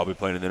guys are probably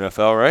playing in the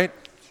NFL, right?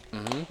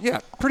 Mm-hmm. Yeah,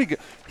 pretty good.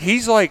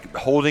 He's, like,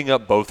 holding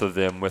up both of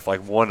them with,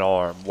 like, one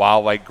arm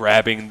while, like,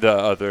 grabbing the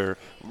other,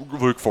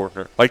 Luke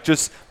Fortner. Like,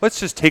 let's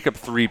just take up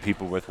 3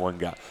 people with one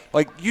guy.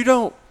 Like, you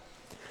don't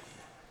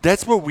 –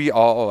 that's what we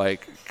all,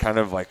 like, kind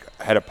of, like,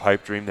 had a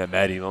pipe dream that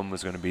Matt Elam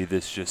was going to be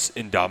this just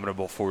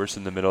indomitable force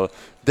in the middle.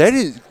 That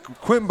is –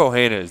 Quentin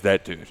Bohanna is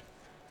that dude.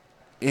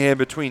 And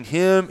between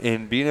him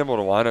and being able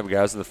to line up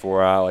guys in the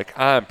 4-eye, like,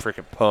 I'm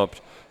freaking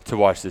pumped to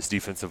watch this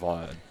defensive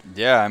line.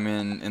 Yeah, I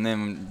mean, and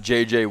then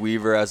J.J.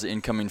 Weaver as an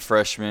incoming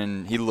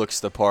freshman, he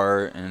looks the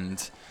part,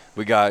 and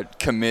we got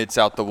commits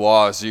out the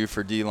wazoo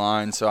for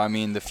D-line. So, I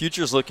mean, the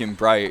future's looking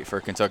bright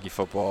for Kentucky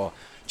football,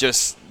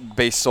 just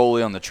based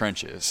solely on the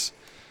trenches.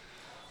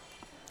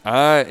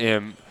 I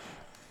am.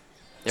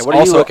 Yeah, what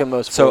are you looking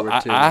most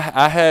forward to?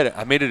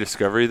 I made a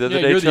discovery the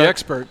other day. You're Chuck. the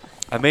expert.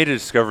 I made a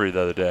discovery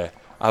the other day.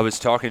 I was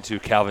talking to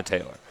Calvin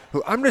Taylor,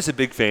 who I'm just a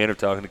big fan of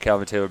talking to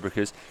Calvin Taylor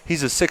because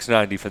he's a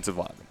 6'9" defensive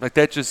lineman. Like,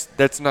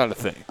 that's not a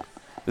thing.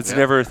 It's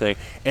never a thing.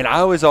 And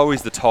I was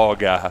always the tall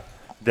guy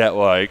that,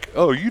 like,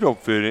 oh, you don't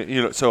fit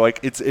in. So, like,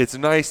 it's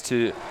nice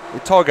to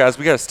 – tall guys,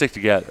 we got to stick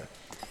together.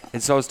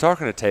 And so I was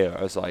talking to Taylor.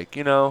 I was like,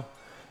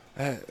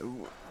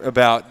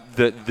 about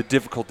the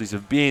difficulties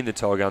of being the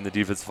tall guy on the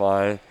defensive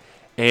line.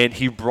 And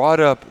he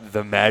brought up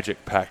the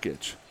Magic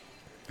package.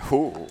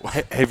 Ooh.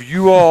 Have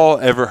you all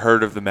ever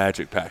heard of the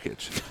Magic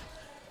package?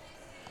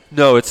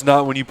 No, it's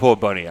not when you pull a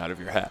bunny out of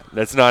your hat.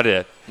 That's not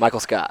it. Michael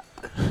Scott.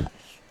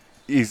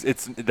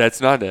 That's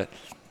not it.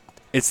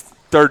 It's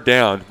third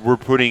down. We're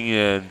putting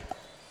in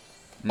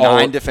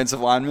 9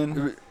 defensive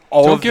linemen.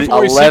 Don't give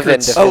away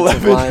 11 secrets.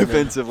 11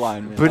 defensive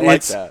linemen. But I like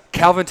it's that.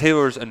 Calvin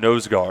Taylor's a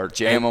nose guard.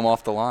 Jam them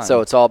off the line.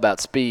 So it's all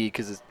about speed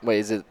because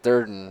is it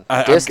third and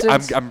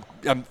distance?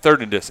 I'm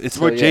third in distance. It's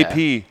So, what yeah.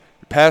 JP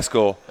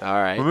Pascal. All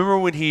right. Remember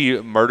when he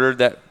murdered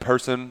that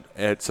person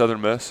at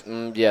Southern Miss?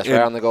 Yes,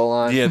 right on the goal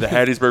line. Yeah, the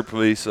Hattiesburg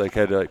police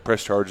had to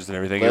press charges and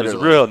everything. It was a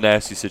Literally. real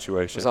nasty It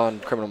situation. was on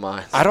Criminal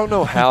Minds. I don't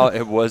know how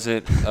it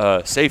wasn't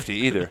safety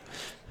either.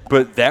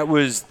 But that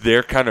was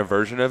their kind of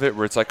version of it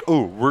where it's like,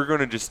 oh, we're going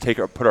to just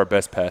put our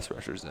best pass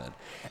rushers in.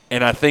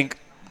 And I think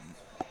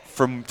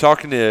from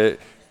talking to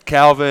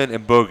Calvin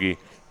and Boogie,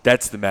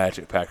 that's the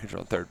Magic package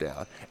on third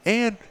down.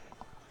 And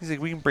he's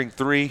like, we can bring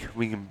 3,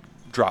 we can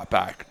drop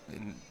back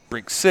and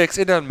bring 6.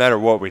 It doesn't matter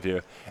what we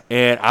do.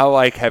 And I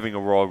like having a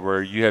world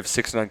where you have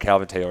 6'9"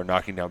 Calvin Taylor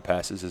knocking down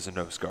passes as a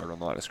nose guard on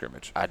the line of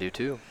scrimmage. I do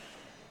too.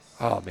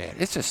 Oh, man,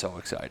 it's just so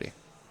exciting.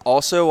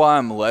 Also, why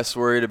I'm less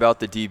worried about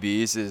the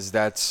DBs is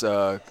that's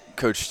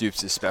Coach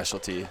Stoops'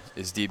 specialty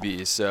is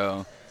DBs.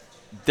 So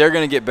they're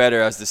going to get better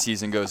as the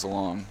season goes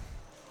along.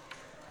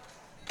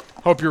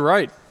 Hope you're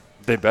right.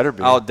 They better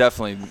be. I'll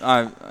definitely.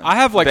 I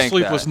have like bank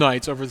sleepless that.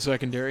 nights over the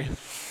secondary.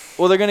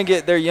 Well,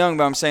 they're young,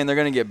 but I'm saying they're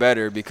gonna get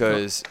better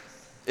because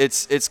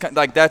it's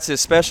like that's his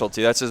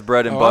specialty. That's his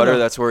bread and Oh, I butter. know.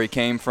 That's where he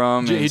came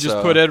from. He and just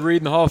so- put Ed Reed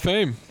in the Hall of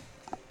Fame.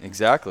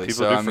 Exactly.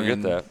 People so, do I forget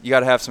mean, that. You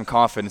got to have some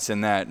confidence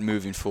in that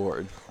moving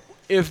forward.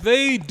 If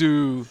they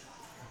do,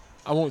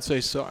 I won't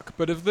say suck,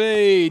 but if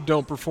they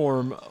don't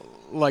perform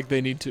like they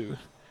need to,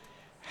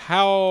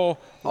 how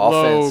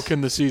low Offense.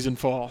 can the season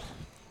fall?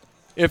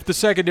 If the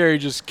secondary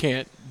just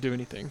can't do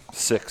anything.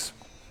 6.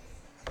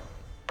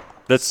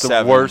 That's the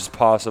 7. worst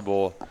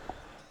possible.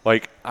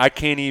 Like, I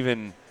can't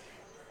even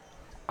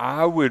 –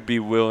 I would be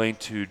willing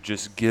to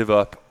just give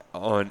up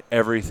on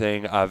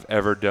everything I've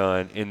ever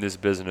done in this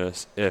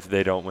business if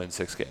they don't win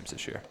 6 games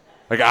this year.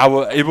 Like,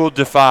 it will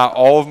defy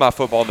all of my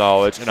football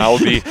knowledge, and I will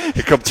be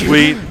a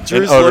complete Drew's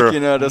and utter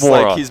looking at us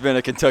moron. like he's been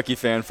a Kentucky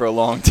fan for a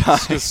long time.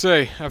 Just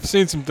say, I've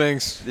seen some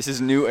things. This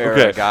is new era,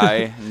 Okay.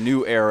 guy.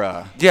 New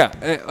era. Yeah,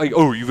 like,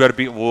 oh, you got to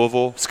beat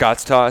Louisville,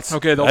 Scott's Tots.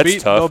 Okay, they'll That's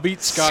beat tough. they'll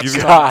beat Scott. You-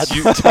 Scott.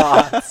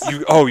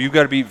 You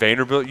got to beat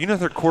Vanderbilt. You know who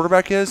their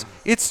quarterback is?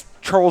 It's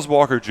Charles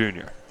Walker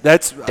Jr.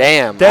 That's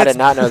Damn, I that's, did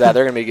not know that.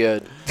 They're going to be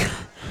good.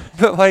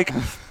 But like,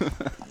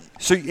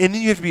 so and then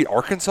you have to beat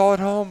Arkansas at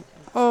home.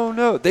 Oh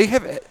no, they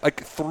have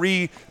like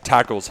 3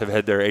 tackles have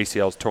had their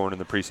ACLs torn in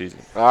the preseason.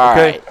 All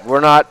Okay. right,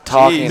 we're not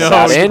talking Jeez,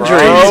 about no, injuries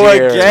bro,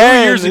 here.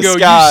 again. 2 years this ago,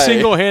 guy. you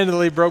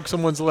single-handedly broke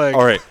someone's leg.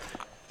 All right,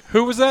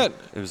 Who was that?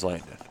 it was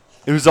Landon.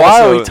 It was Why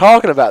also. are we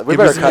talking about? We it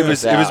better was, cut it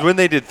was, this out. it was when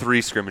they did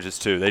 3 scrimmages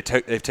too. They've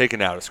taken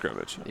out a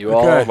scrimmage. You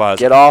all Okay.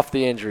 get off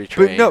the injury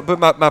train. But no,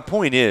 but my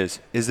point is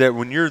that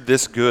when you're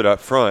this good up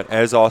front,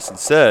 as Austin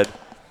said,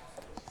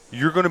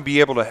 you're going to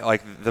be able to,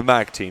 like the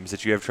MAC teams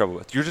that you have trouble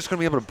with, you're just going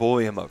to be able to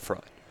bully them up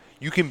front.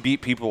 You can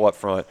beat people up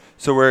front.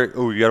 So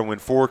you got to win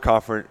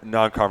 4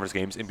 non-conference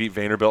games and beat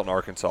Vanderbilt and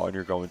Arkansas, and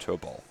you're going to a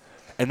bowl.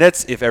 And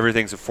that's if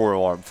everything's a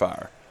 4-alarm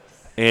fire.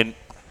 And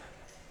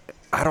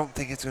I don't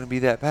think it's going to be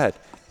that bad.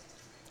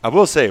 I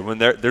will say, when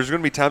there's going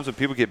to be times when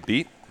people get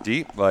beat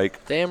deep,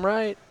 like, Damn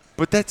right.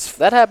 but that's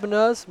That happened to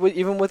us,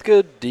 even with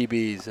good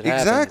DBs. It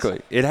happens.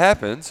 exactly it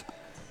happens.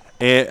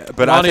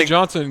 But I Lonnie think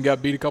Johnson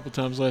got beat a couple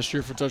times last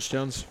year for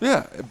touchdowns,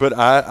 yeah, but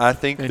I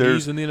think and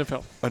there's he's in the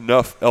NFL.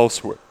 enough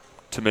elsewhere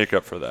to make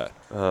up for that.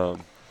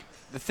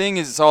 The thing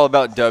is, it's all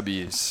about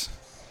W's.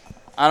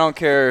 I don't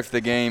care if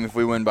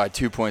we win by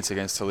 2 points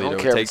against Toledo.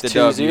 care if Take it's the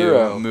 2-0. W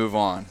and move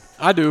on.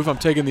 I do if I'm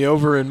taking the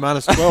over in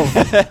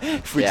 -12.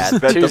 If we Yeah,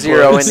 just bet the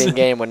 2-0 points. ending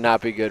game would not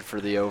be good for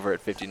the over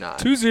at 59.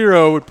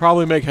 2-0 would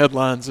probably make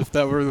headlines if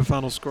that were the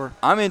final score.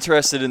 I'm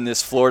interested in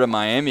this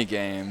Florida-Miami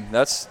game.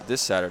 That's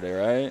this Saturday,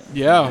 right?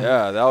 Yeah.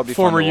 Yeah, that'll be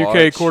Former fun to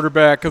UK watch.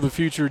 quarterback of the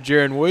future,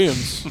 Jaron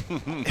Williams.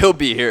 He'll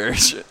be here.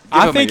 Give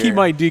I him a think he year.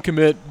 might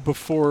decommit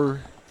before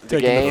taking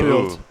the game?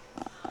 field.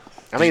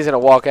 I think he's going to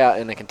walk out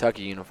in a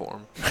Kentucky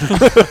uniform.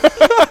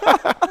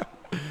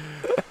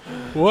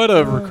 What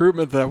a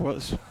recruitment that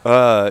was.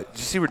 Did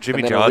you see where Jimmy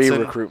and then a Johnson?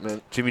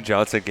 recruitment. Jimmy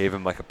Johnson gave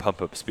him like a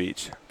pump-up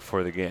speech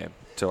before the game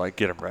to like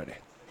get him ready.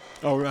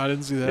 Oh, I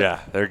didn't see that. Yeah,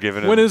 they're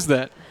giving him. When is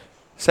that?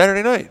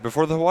 Saturday night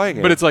before the Hawaii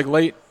game? But it's like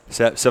late.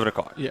 7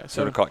 o'clock. Yeah,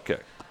 7 o'clock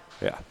kick.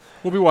 Yeah,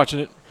 We'll be watching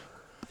it.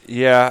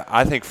 yeah.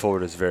 I think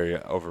Florida's very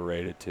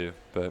overrated too.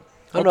 But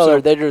I Hope don't know.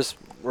 so. They're just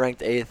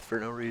ranked 8th for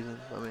no reason.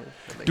 I mean,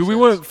 that makes Do we sense.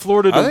 want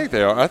Florida to I think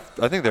they are.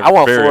 I think they're. I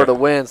want very, Florida to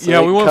win. So Yeah,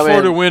 they we can want come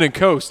Florida to in. win and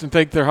coast and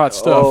take their hot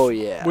stuff. Oh,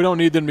 yeah. We don't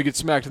need them to get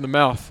smacked in the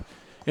mouth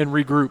and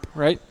regroup,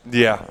 right?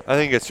 Yeah, I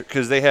think it's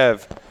because they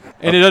have.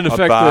 And a- it doesn't a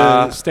affect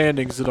bye. the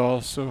standings at all.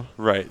 So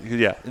Right.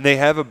 Yeah, and they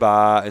have a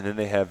bye, and then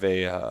they have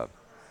a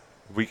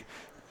week.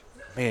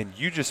 Man,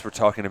 you just were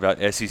talking about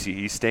SEC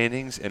East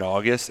standings in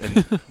August,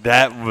 and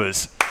that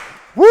was,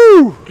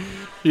 woo!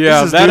 yeah,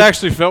 This is that new-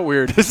 actually felt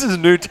weird. This is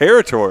new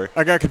territory.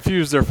 I got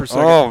confused there for a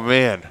second. Oh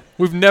man.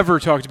 We've never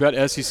talked about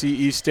SEC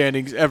East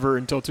standings ever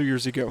until 2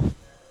 years ago.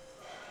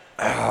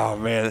 Oh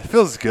man, it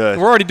feels good.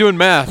 We're already doing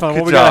math on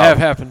Good what we got to job. have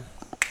happen.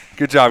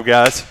 Good job,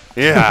 guys.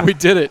 Yeah, We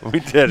did it. we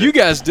did You it.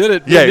 guys did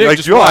it. Me Yeah, and Nick like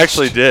just you all watched.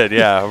 actually did.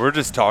 Yeah, we're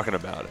just talking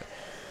about it.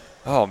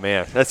 Oh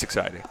man, that's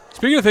exciting.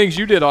 Speaking of things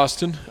you did,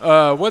 Austin,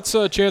 what's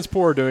Chance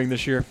Poor doing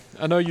this year?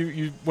 I know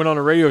you went on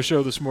a radio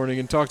show this morning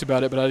and talked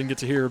about it, but I didn't get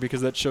to hear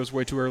because that show's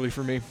way too early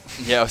for me.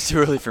 Yeah, it was too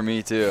early for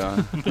me, too.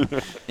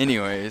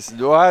 Anyways,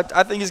 well,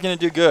 I think he's going to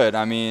do good.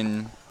 I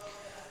mean,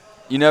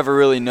 you never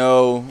really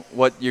know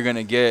what you're going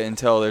to get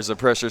until there's a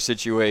pressure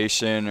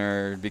situation,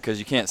 or because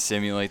you can't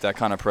simulate that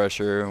kind of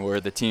pressure where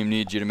the team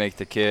needs you to make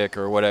the kick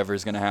or whatever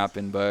is going to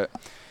happen. But,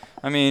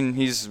 I mean,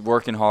 he's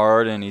working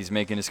hard and he's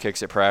making his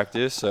kicks at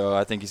practice, so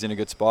I think he's in a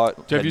good spot.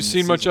 Have heading you into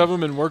seen the much season. of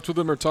him and worked with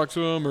him or talked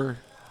to him, or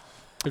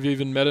have you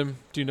even met him?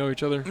 Do you know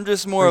each other? I'm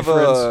just more Are of you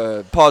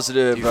a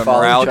positive Do you follow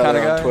morale each other kind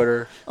of on guy.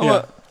 Twitter?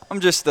 Yeah. I'm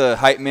just the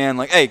hype man,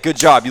 like, hey, good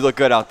job, you look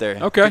good out there.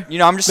 Okay. You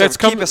know, I'm just That's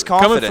to keep his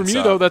confidence coming from you,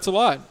 up. though, that's a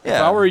lot. If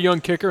Yeah. I were a young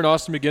kicker and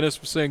Austin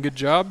McGinnis was saying good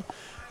job,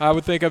 I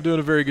would think I'm doing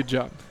a very good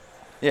job.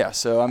 Yeah,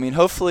 so, I mean,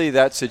 hopefully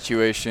that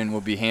situation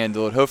will be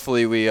handled.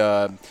 Hopefully we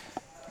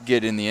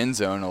get in the end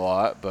zone a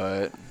lot,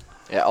 but,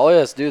 Yeah, all he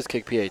has to do is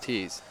kick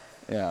PATs.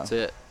 yeah. That's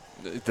it.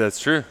 That's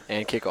true.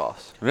 and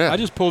kickoffs. Yeah. I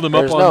just pulled him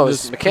up There's on no,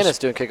 this. McKinnis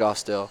doing kickoffs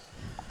still.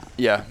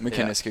 Yeah,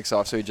 McKinnis kicks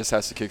off, so he just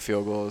has to kick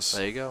field goals.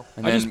 There you go.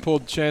 And I then just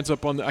pulled Chance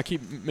up on I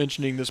keep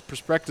mentioning this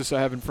prospectus I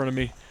have in front of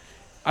me.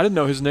 I didn't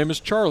know his name is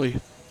Charlie.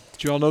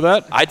 Did you all know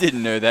that? I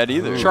didn't know that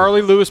either.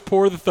 Charlie Lewis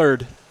Poor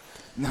III.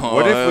 No,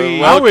 What if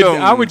we- I would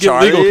welcome,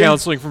 get legal Charlie.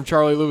 counseling from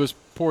Charlie Lewis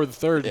Poor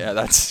III. Yeah,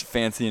 that's a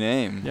fancy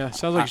name. Yeah,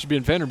 sounds like he should be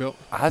in Vanderbilt.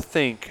 I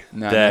think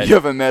No, that you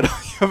haven't met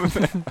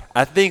him.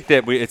 I think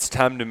that it's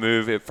time to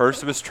move. At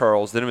first it was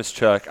Charles, then it was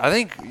Chuck. I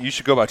think you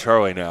should go by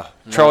Charlie now.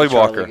 Charlie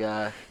Walker.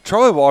 Guy.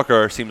 Charlie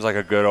Walker seems like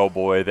a good old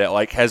boy that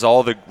like has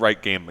all the right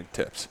gambling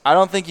tips. I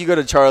don't think you go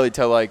to Charlie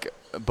till like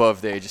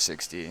above the age of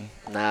 60.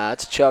 Nah,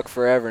 it's Chuck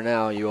forever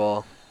now, you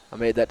all. I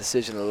made that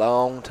decision a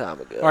long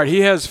time ago. All right, he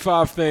has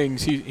 5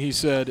 things he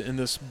said in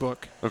this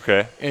book.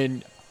 Okay.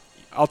 And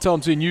I'll tell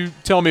him to, and you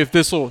tell me if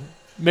this will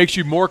makes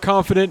you more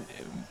confident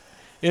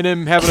in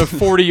him having a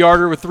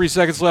 40-yarder with 3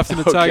 seconds left in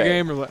the tie Okay.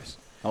 game or less.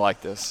 I like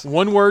this.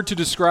 One word to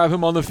describe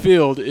him on the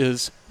field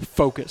is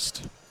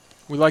focused.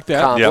 We like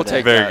that. Calm. Yeah, We'll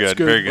take very that. good. It's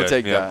good. Very good. We'll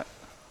take yeah.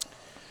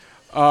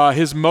 that.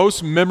 His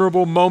most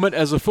memorable moment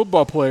as a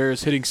football player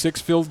is hitting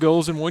 6 field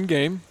goals in one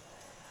game.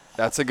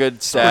 That's a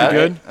good stat.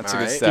 good. That's All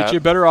a good right. stat. Get you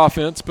a better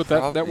offense, but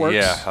that works.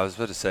 Yeah, I was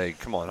about to say,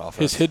 come on, offense.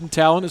 His hidden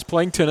talent is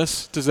playing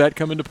tennis. Does that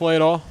come into play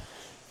at all?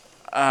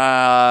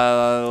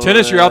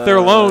 Tennis, you're out there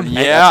alone. That's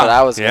what Yeah.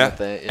 I was Yeah. going to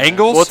think. Yeah.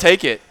 Angles? We'll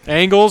take it.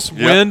 Angles, Yep.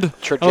 wind. I don't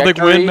think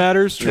Trajectory. wind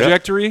matters.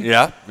 Trajectory.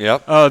 Yeah,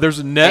 yep. There's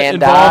a net And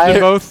involved eye. in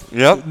both.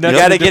 Yep. Nets You in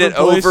got a to get it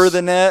different place. over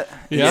the net.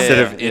 Yeah. Instead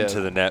of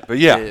into the net. But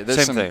yeah,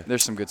 there's same thing.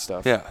 There's some good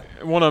stuff. Yeah.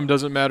 One of them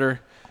doesn't matter.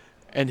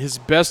 And his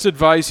best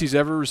advice he's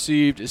ever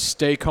received is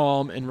stay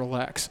calm and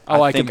relax. I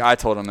like think him. I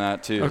told him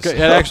that too. Okay, so-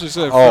 that actually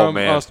said Oh, from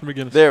man. Austin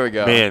McGinnis. There we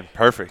go. Man,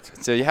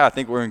 perfect. So yeah, I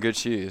think we're in good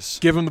shoes.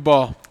 Give him the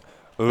ball.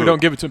 Ooh. Or don't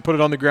give it to him. Put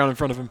it on the ground in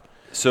front of him.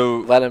 So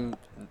Let him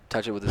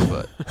touch it with his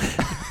foot.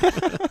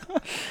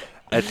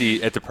 at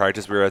the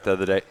practice we were at the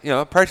other day,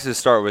 practices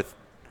start with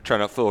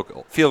trying out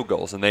field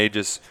goals, and they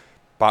just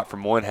bot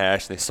from one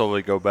hash and they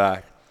slowly go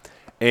back.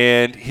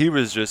 And he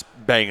was just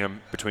banging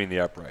them between the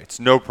uprights,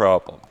 no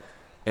problem.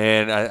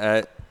 And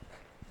I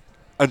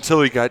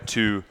until he got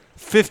to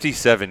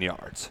 57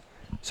 yards.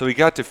 So he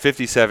got to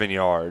 57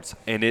 yards,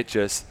 and it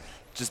just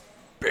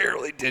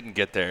barely didn't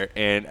get there.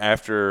 And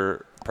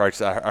after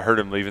practice, I heard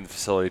him leaving the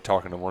facility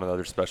talking to one of the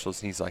other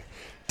specialists, and he's like,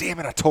 damn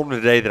it, I told him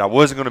today that I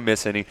wasn't going to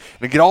miss any.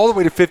 And get all the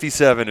way to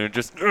 57 and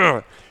just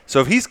So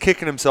if he's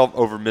kicking himself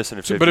over missing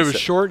a 57. But it was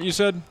short, you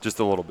said? Just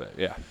a little bit,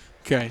 yeah.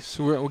 Okay,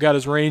 so we got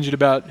his range at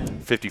about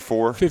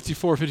 54.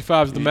 54,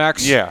 55 is the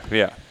max. Yeah,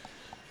 yeah.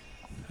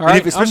 All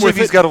right, Especially I'm with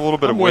if he's it. got a little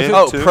bit I'm of with wind, it.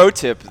 Oh, too. pro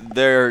tip: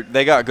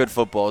 they got good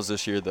footballs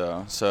this year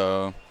though.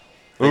 So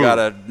they Ooh. got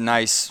a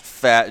nice,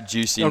 fat,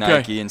 juicy Okay.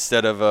 Nike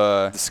instead of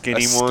a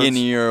skinny ones?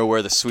 skinnier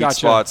where the sweet Gotcha.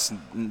 spot's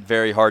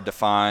very hard to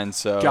find.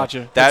 So Gotcha.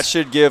 that That's-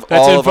 should give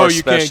That's all info of our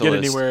you can't specialists. get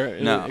anywhere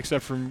No.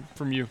 except from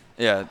you.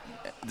 Yeah,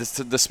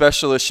 the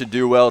specialist should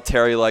do well.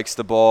 Terry likes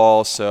the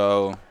ball,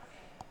 so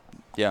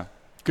yeah,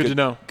 Good to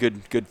know.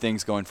 Good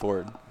things going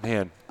forward.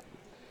 Man,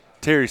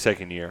 Terry's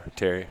second year,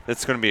 Terry.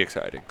 That's going to be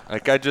exciting.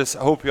 Like, I just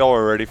hope y'all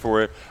are ready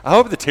for it. I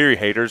hope the Terry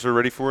haters are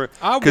ready for it.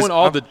 I 'cause want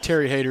all I'm- the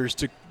Terry haters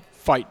to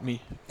fight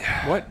me.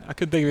 What? I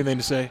couldn't think of anything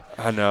to say.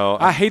 I know.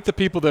 I hate the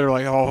people that are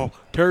like, "Oh,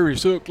 Terry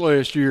sucked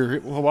last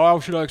year. Well, why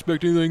should I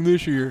expect anything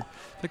this year?"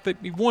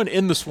 Like he won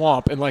in the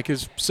swamp in like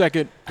his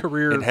second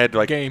career and had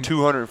like game.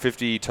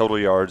 250 total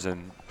yards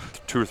and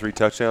 2 or 3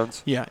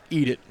 touchdowns. Yeah,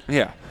 eat it.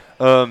 Yeah.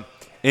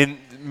 And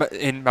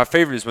my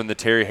favorite is when the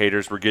Terry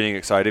haters were getting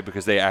excited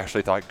because they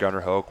actually thought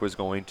Gunnar Hoke was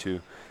going to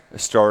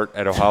start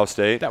at Ohio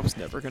State. That was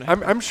never going to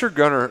happen. I'm sure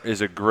Gunnar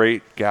is a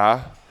great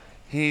guy.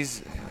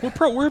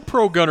 We're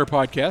pro Gunner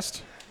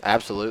podcast.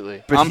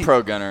 Absolutely. But I'm he-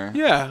 pro Gunner.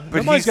 Yeah, But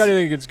nobody's got he's-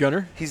 anything against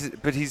Gunner.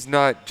 He's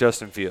not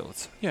Justin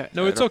Fields. Yeah,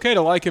 no, I it's don't- okay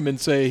to like him and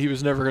say he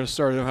was never going to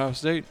start at Ohio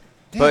State.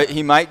 But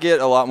he might get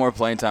a lot more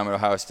playing time at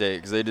Ohio State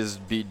because they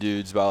just beat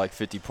dudes by like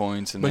 50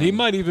 points. And But he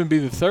might even be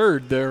the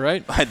third there,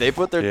 right? They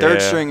put their Yeah, third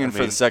string in I for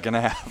mean- the second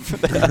half.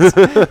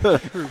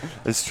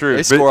 It's true. They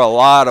But score a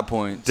lot of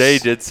points. They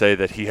did say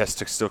that he has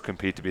to still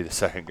compete to be the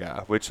second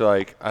guy, which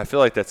like I feel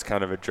like that's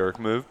kind of a jerk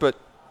move, but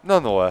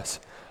nonetheless,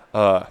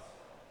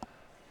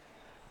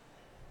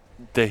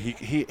 that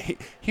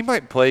he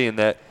might play in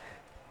that.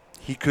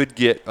 He could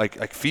get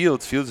like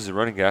Fields. Fields is a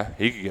running guy.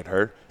 He could get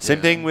hurt. Same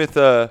Yeah. thing with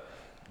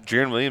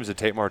Jaron Williams and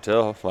Tate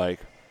Martell. Like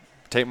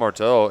Tate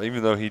Martell,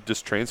 even though he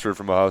just transferred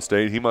from Ohio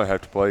State, he might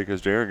have to play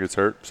because Jaron gets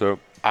hurt. So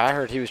I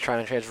heard he was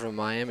trying to transfer from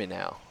Miami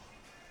now.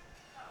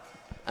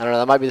 I don't know.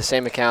 That might be the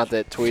same account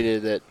that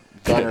tweeted that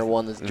Gunner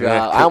won the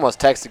job. I almost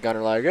texted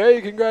Gunner like,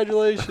 "Hey,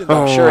 congratulations!"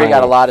 I'm sure he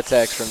got a lot of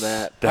texts from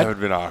that. that would have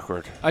been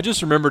awkward. I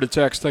just remembered a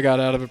text I got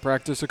out of a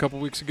practice a couple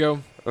weeks ago.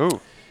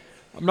 Oh,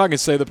 I'm not going to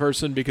say the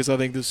person because I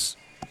think this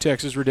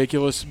text is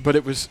ridiculous, but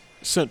it was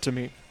sent to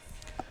me.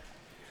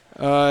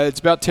 It's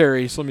about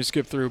Terry, so let me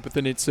skip through. But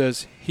then it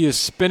says, he is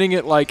spinning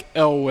it like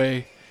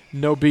Elway.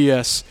 No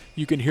BS.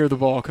 You can hear the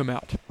ball come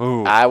out.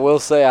 oh, I will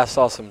say I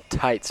saw some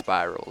tight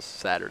spirals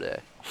Saturday.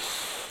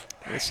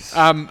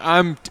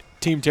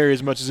 Team Terry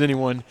as much as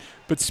anyone,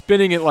 but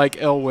spinning it like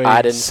Elway.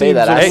 I didn't say seems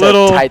that. a I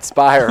little said tight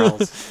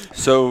spirals.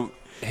 So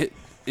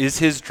is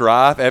his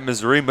drive at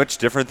Missouri much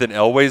different than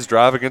Elway's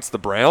drive against the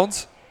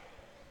Browns?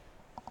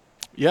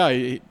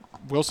 Yeah,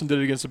 Wilson did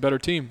it against a better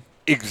team.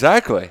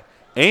 Exactly.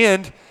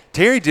 And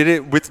Terry did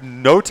it with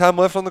no time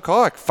left on the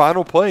clock.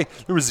 Final play,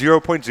 there was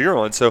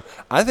 0.0. And so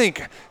I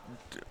think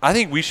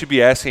we should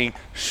be asking,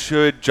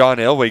 should John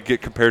Elway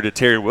get compared to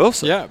Terry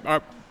Wilson? Yeah,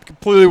 I'm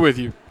completely with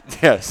you.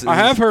 Yes. I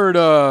have heard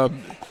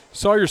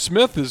Sawyer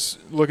Smith is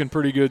looking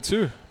pretty good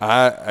too.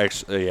 I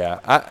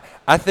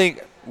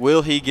think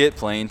Will he get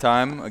playing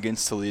time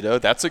against Toledo?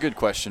 That's a good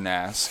question to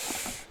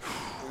ask.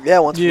 Yeah,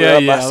 once we're Yeah,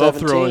 up by they'll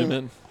 17. throw him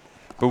in.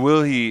 but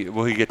will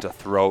he get to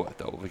throw it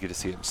though? Will we get to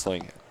see him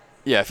sling it?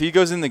 Yeah, if he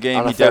goes in the game,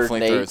 On a he 3rd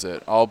definitely and 8. throws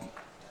it.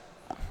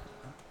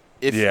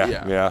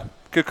 Yeah.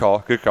 Good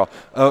call.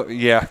 Oh,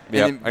 yeah.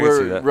 Yeah, And I can see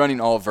we're that.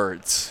 running all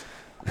verts.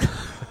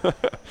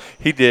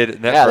 He did.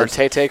 In that Yeah, then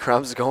first, Tay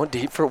Crumbs is going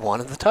deep for one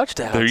of the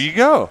touchdowns. there you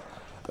go.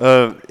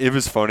 It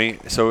was funny.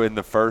 So in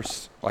the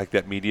first,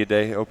 that media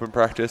day open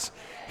practice,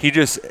 he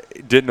just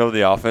didn't know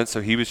the offense, so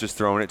he was just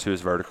throwing it to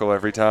his vertical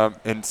every time.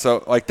 And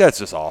so, that's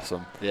just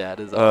awesome. Yeah, it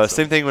is awesome.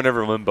 Same thing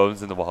whenever Lynn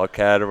Bone's in the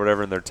Wildcat or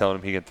whatever, and they're telling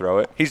him he can throw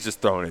it. He's just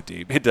throwing it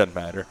deep. It doesn't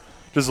matter.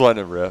 Just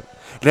letting it rip.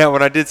 Now,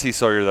 when I did see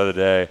Sawyer the other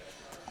day,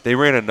 they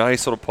ran a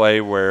nice little play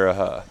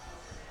where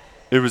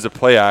it was a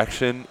play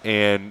action,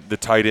 and the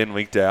tight end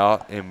leaked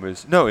out and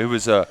it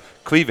was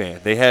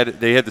Cleveland. They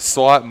had the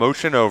slot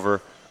motion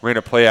over, ran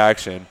a play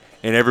action,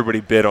 and everybody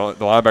bid on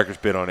the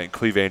linebackers bid on it. And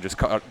Cleveland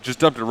just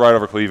dumped it right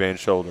over Cleveland's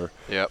shoulder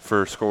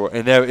for a score.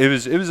 And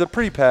it was a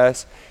pretty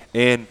pass.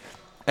 And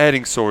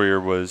adding Sawyer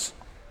was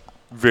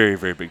very,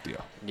 very big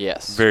deal.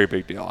 Yes. Very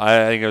big deal.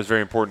 I think it was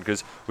very important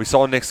because we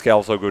saw Nick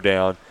Scalzo go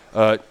down,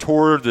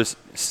 tore this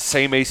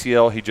same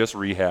ACL he just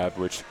rehabbed,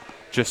 which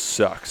just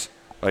sucks.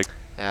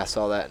 Yeah, I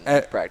saw that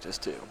in practice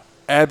too.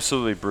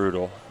 Absolutely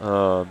brutal.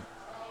 I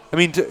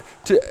mean, to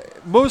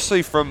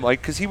mostly from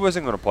because he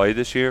wasn't going to play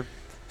this year,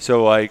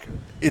 so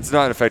it's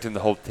not affecting the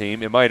whole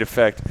team. It might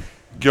affect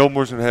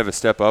Gilmore's going to have a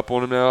step up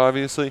on him now,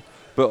 obviously,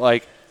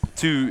 but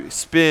to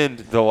spend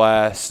the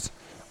last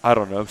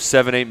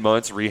 7-8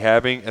 months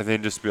rehabbing and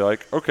then just be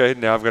okay,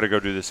 now I've got to go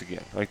do this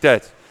again.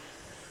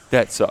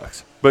 That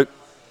sucks. But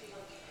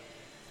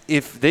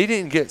if they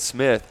didn't get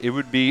Smith, it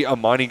would be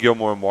Amani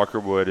Gilmore and Walker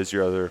Wood as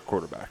your other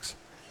quarterbacks.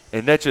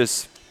 And that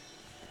just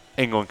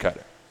ain't going to cut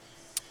it.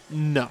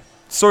 No.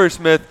 Sawyer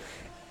Smith,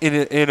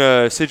 in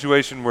a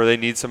situation where they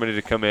need somebody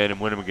to come in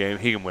and win him a game,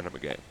 he can win him a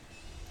game.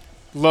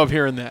 Love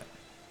hearing that.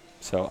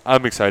 So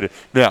I'm excited.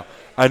 Now,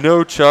 I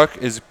know Chuck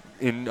is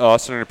in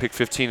Austin going to pick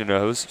 15 and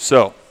O's.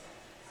 So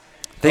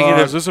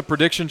is this a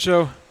prediction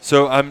show?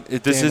 So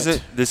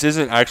this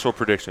isn't actual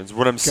predictions.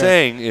 What I'm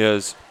saying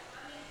is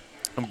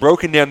I'm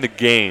broken down the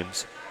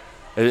games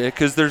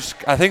because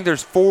I think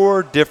there's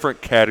 4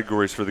 different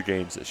categories for the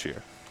games this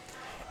year.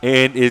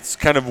 And it's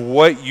kind of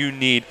what you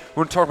need.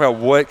 We're going to talk about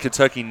what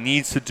Kentucky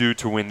needs to do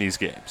to win these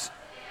games.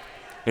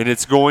 And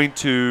it's going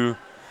to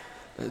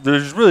 –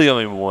 there's really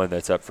only one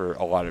that's up for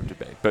a lot of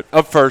debate. But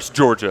up first,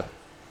 Georgia.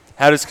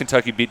 How does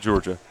Kentucky beat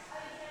Georgia?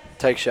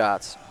 Take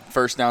shots.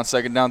 First down,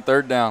 second down,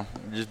 third down.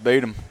 Just bait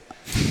them.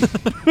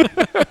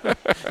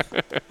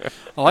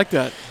 I like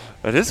that.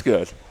 That is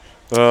good.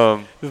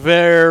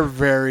 They're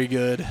very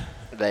good.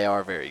 They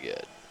are very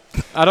good.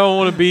 I don't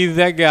want to be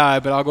that guy,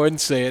 but I'll go ahead and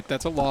say it.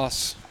 That's a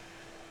loss.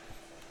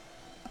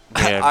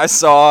 Man. I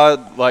saw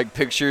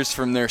pictures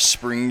from their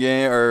spring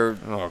game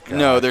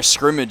their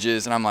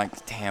scrimmages, and I'm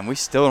like, damn, we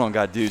still don't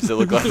got dudes that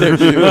look like their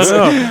dudes.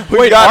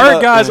 Wait,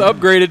 our guys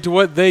upgraded to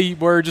what they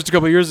were just a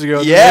couple of years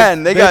ago. Yeah,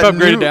 and they've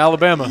upgraded to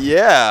Alabama.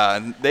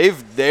 Yeah,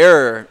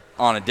 they're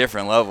on a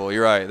different level.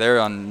 You're right.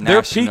 They're on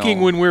national. They're peaking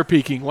when we're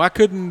peaking. Why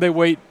couldn't they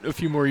wait a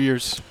few more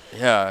years?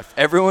 Yeah, if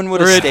everyone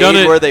would Or have had done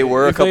stayed it where they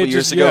were a if they couple had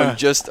years just- ago yeah. and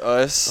just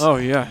us, Oh,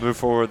 yeah. Move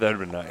forward, that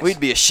would be nice. we'd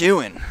be a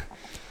shoo-in.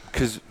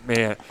 Because,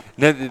 man,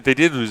 they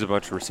did lose a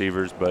bunch of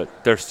receivers,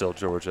 but they're still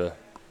Georgia.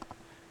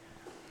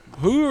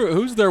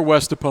 Who's their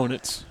West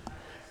opponents?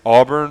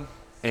 Auburn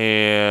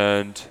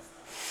and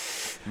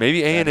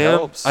maybe A&M.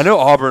 helps. I know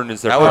Auburn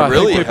is their That would I think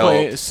really they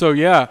play- help. So,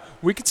 yeah,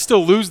 we could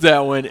still lose that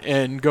one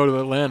and go to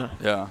Atlanta.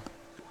 Yeah.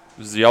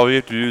 All you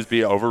have to do is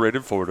be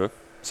overrated Florida.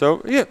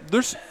 So, yeah,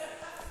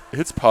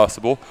 it's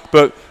possible.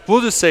 But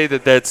we'll just say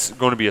that that's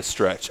going to be a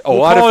stretch. We'll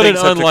call it an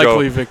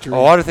unlikely go, victory. A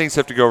lot of things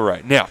have to go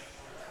right. Now,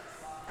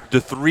 the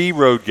 3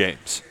 road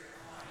games,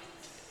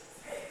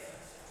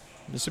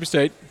 Mississippi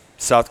State,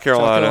 South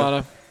Carolina, South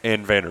Carolina,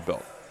 and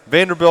Vanderbilt.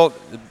 Vanderbilt,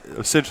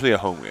 essentially a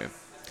home game.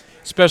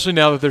 especially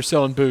now that they're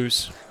selling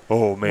booze.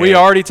 Oh, man. We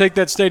already take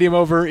that stadium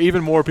over.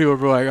 Even more people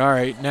will be like, all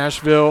right,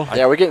 Nashville.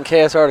 Yeah, we're getting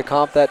KSR to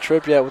comp that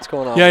trip yet. What's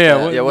going on?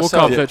 Yeah, with that? we'll what's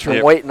comp up? that I'm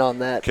trip. waiting on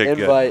that Okay, good.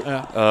 invite.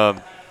 Yeah.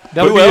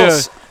 Who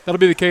else? That'll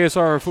be the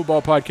KSR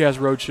Football Podcast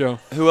Roadshow.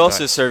 Who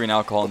else is serving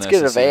alcohol Let's in get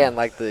in a SEC? van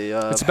like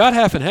the. It's about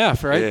half and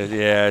half, right?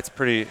 Yeah, it's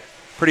pretty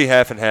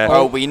half and half.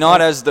 Are we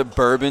not as the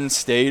bourbon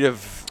state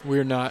of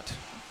We're not.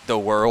 the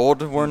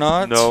world we're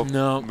not. No.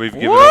 We've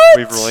given up.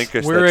 We've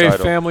relinquished We're that a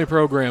title. family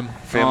program.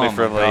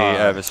 Family-friendly God.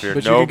 atmosphere.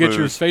 But no you can get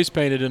your booze. face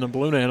painted in a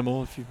balloon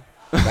animal if you.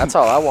 That's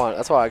all I want.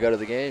 That's why I go to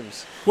the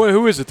games. Wait,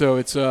 who is it though?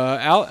 It's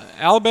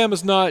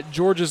Alabama's not.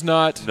 Georgia's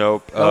not.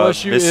 Nope.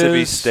 LSU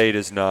Mississippi is. State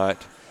is not.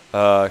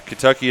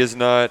 Kentucky is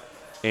not.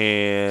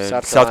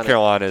 And South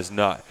Carolina is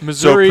not.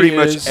 Missouri so pretty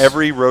much is.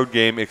 every road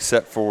game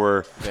except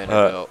for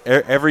Vanderbilt.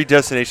 every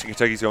destination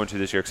Kentucky's going to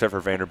this year except for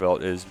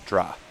Vanderbilt is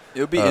dry. It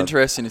would be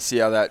interesting to see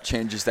how that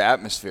changes the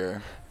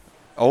atmosphere.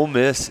 Ole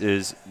Miss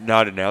is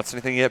not announced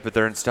anything yet, but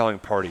they're installing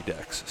party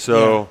decks.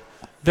 So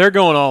They're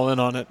going all in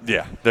on it.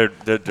 yeah,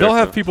 They'll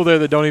have people there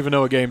that don't even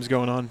know a game's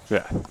going on.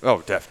 Yeah.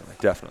 Oh,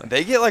 definitely.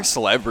 They get like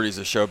celebrities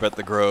to show up at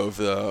the Grove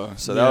though,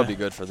 so that Yeah. would be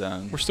good for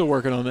them. We're still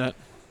working on that.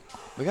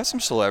 We got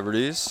some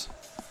celebrities.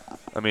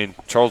 I mean,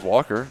 Charles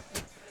Walker.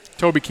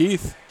 Toby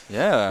Keith.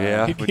 Yeah.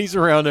 Yeah. He's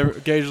around there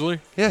occasionally.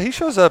 Yeah, he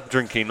shows up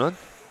during Keeneland.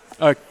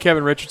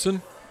 Kevin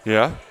Richardson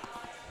Yeah.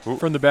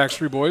 from the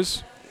Backstreet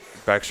Boys.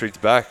 Backstreet's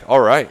back.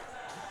 All right.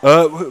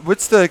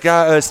 What's the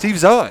guy? Steve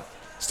Zahn.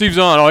 Steve's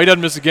on. Oh, he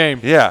doesn't miss a game.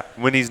 Yeah,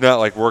 when he's not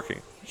like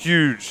working.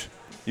 Huge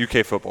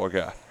UK football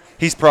guy.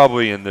 He's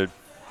probably in the.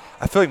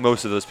 I feel like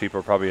most of those people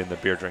are probably in the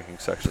beer drinking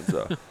sections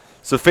though.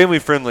 So family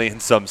friendly in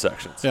some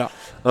sections. Yeah.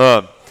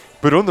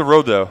 But on the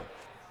road though,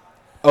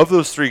 of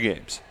those 3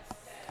 games,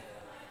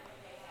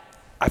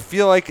 I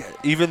feel like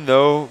even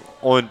though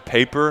on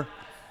paper,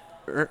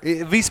 or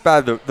at least by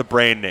the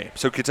brand name,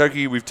 so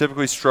Kentucky, we've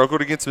typically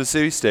struggled against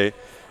Mississippi State.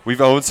 We've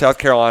owned South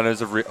Carolina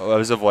as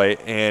of late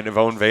and have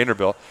owned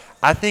Vanderbilt.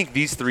 I think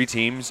these 3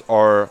 teams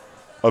are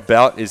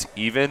about as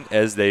even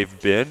as they've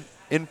been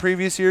in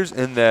previous years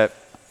in that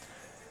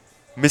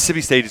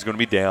Mississippi State is going to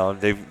be down.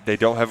 They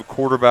don't have a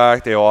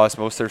quarterback. They lost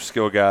most of their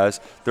skill guys.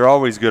 They're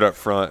always good up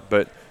front,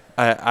 but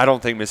I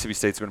don't think Mississippi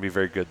State's going to be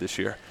very good this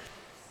year.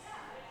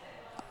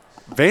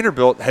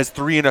 Vanderbilt has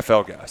 3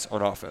 NFL guys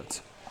on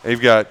offense. They've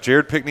got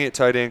Jared Pickney at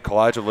tight end,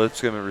 Kalijah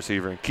Lipscomb at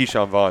receiver, and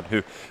Keyshawn Vaughn,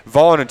 who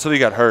Vaughn, until he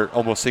got hurt,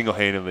 almost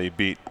single-handedly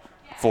beat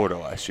Florida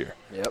last year.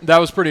 Yep. That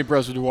was pretty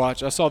impressive to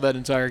watch. I saw that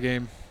entire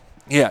game.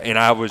 Yeah, and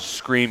I was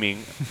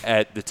screaming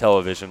at the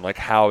television, like,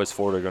 how is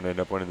Florida going to end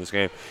up winning this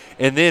game?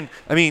 And then,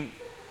 I mean,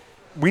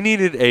 we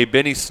needed a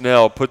Benny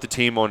Snell put the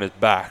team on his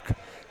back.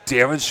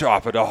 Darren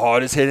Sharper, the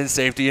hardest hitting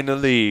safety in the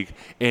league.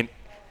 And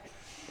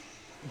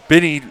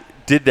Benny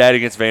did that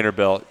against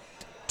Vanderbilt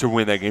to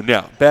win that game.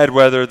 Now, bad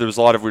weather, there was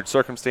a lot of weird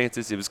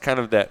circumstances. It was kind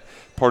of that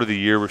part of the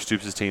year where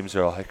Stoops' teams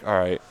are like, all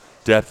right,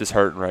 depth is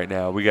hurting right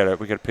now. We gotta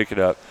pick it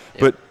up. Yep.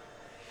 But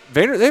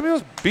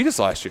Vanderbilt beat us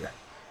last year.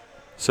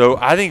 So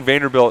I think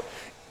Vanderbilt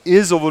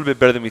is a little bit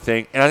better than we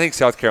think. And I think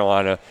South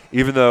Carolina,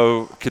 even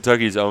though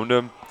Kentucky's owned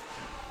them,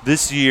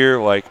 this year,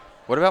 like,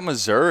 What about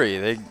Missouri?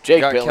 They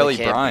Jake got Bentley Kelly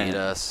can't Bryant. beat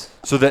us.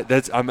 so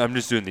that's I'm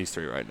just doing these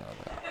 3 right now.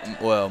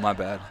 Well, my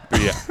bad.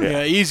 But yeah.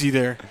 Yeah, easy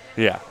there.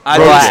 Yeah.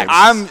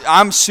 Relax.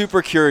 I'm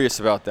super curious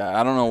about that.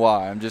 I don't know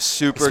why. I'm just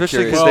super Especially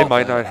curious. because Well- they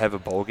might not have a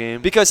bowl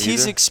game. Because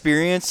he's either.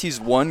 experienced. He's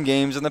won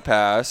games in the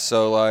past.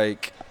 So,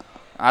 like,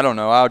 I don't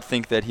know. I would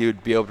think that he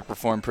would be able to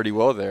perform pretty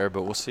well there,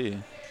 but we'll see.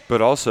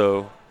 But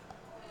also,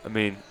 I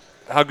mean,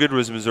 how good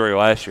was Missouri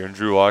last year? And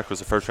Drew Lock was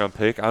a first-round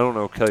pick. I don't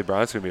know if Kelly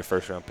Bryant's going to be a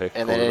first-round pick.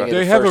 And they quarterback. didn't get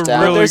They the have a first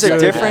down. really There's a good-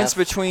 difference half.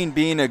 between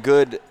being a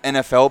good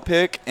NFL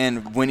pick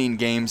and winning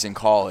games in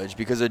college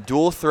because a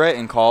dual threat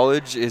in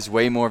college is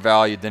way more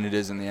valued than it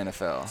is in the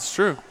NFL. It's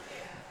true.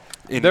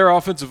 And Their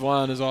offensive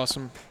line is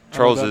awesome. I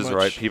Charles know that is much.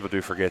 right. People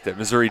do forget that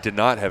Missouri did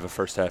not have a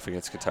first half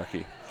against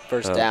Kentucky.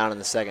 First down in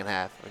the second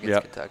half against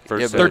Yep. Kentucky. First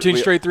Yeah, half. but 13 we-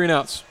 straight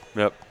 3-and-outs.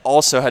 Yep.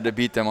 Also had to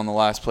beat them on the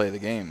last play of the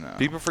game, though.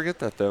 People forget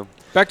that, though.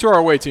 Back to our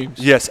away teams.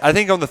 Yes, I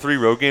think on the 3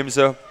 road games,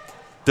 though,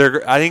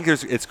 I think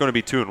it's going to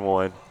be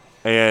 2-1.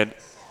 And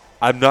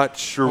I'm not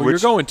sure Oh, which.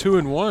 you're going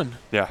 2-1.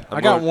 Yeah.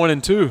 I got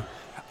 1-2.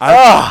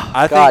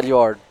 I God, think, you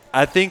are.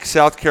 I think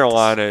South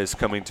Carolina is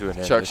coming to an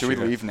end. Chuck, this should we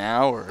year. leave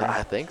now? Or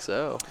I think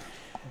so.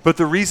 But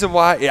the reason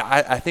why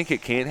I think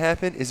it can't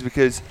happen is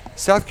because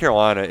South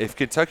Carolina, if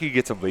Kentucky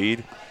gets a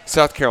lead,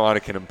 South Carolina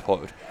can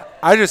implode.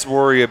 I just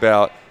worry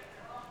about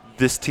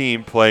this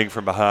team playing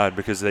from behind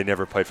because they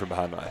never played from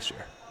behind last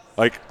year.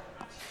 Like,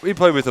 we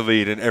played with a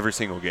lead in every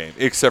single game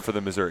except for the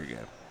Missouri game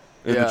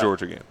and the Yeah.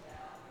 Georgia game.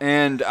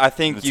 And I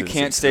think That's you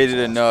insane. can't state it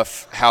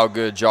enough how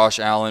good Josh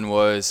Allen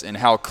was and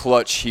how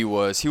clutch he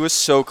was. He was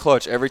so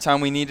clutch. Every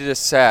time we needed a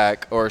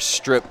sack or a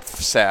strip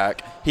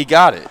sack, he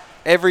got it.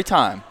 Every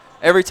time.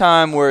 Every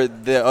time where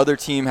the other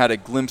team had a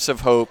glimpse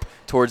of hope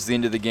towards the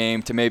end of the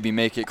game to maybe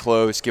make it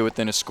close, get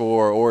within a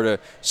score, or to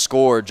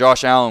score,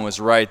 Josh Allen was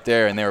right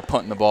there, and they were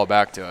punting the ball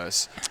back to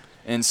us.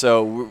 And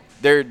so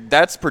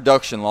that's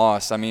production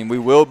loss. I mean, we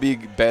will be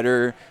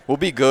better. We'll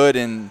be good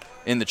in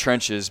the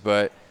trenches,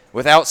 but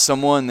without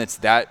someone that's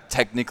that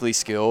technically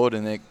skilled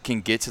and that can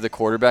get to the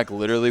quarterback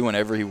literally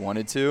whenever he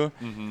wanted to,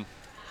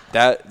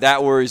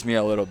 that worries me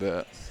a little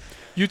bit.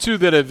 You two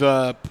that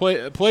have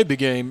played the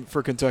game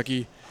for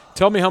Kentucky,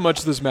 tell me how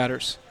much this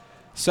matters.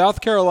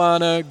 South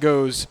Carolina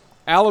goes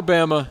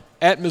Alabama,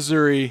 at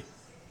Missouri,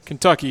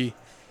 Kentucky,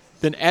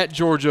 then at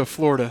Georgia,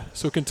 Florida.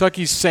 So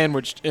Kentucky's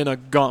sandwiched in a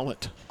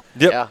gauntlet.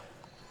 Yep. Yeah.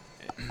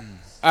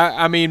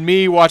 I mean,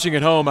 me watching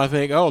at home, I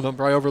think, they'll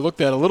probably overlook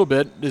that a little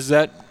bit. Is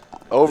that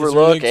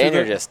Overlook, anything to and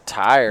you're that? just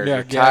tired. Yeah,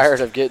 You're gassed.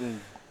 tired of getting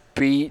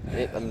beat.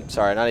 I'm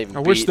sorry, not even I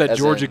beat. wish that as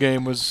Georgia in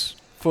game was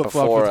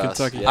flip-flop before with us.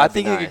 Kentucky. Yeah. I That'd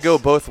be think it could nice. go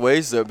both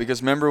ways, though,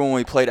 because remember when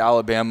we played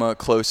Alabama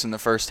close in the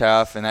first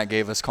half, and that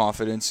gave us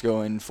confidence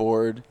going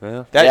forward?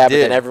 Yeah. That yeah,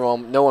 did. but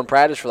then no one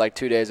practiced for like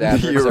 2 days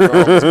after. 'cause You're-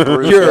 everyone was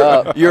bruised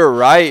up. You're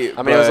right.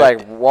 I mean, it was but-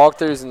 like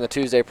walkthroughs in the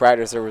Tuesday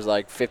practice. There was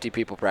like 50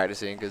 people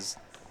practicing because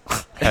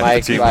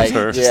Mike, team was like,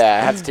 hurt.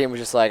 half the team was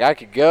just like, I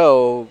could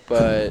go,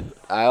 but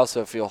I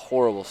also feel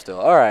horrible still.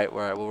 All right,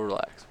 we'll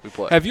relax. We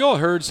play. Have you all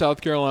heard South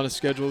Carolina's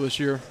schedule this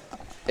year?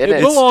 It It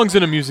is. belongs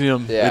in a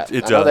museum. Yeah,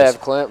 It I know they does.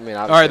 have Clint. I mean,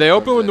 All right, they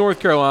open with North. North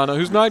Carolina,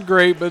 who's not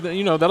great, but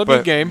that'll be a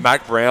But game.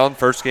 Mac Brown,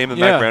 first game in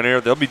the Yeah. Mac Brown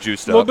era, they'll be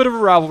juiced A little up. bit of a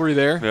rivalry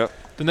there. Yep.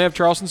 Then they have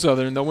Charleston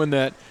Southern. They'll win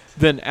that.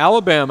 Then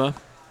Alabama,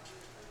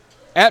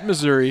 at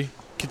Missouri,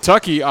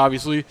 Kentucky,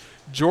 obviously,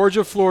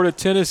 Georgia, Florida,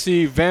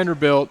 Tennessee,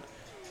 Vanderbilt,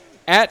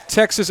 at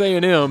Texas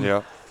A&M,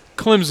 Yeah.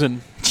 Clemson.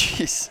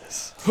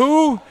 Jesus.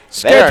 Who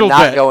They are scheduled not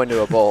that? going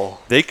to a bowl.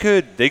 They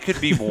could be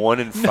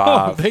 1-5.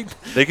 No,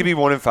 They could be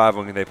 1-5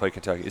 when they play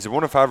Kentucky. Is it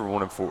 1-5 or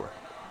 1-4?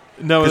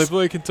 no, they 'Cause-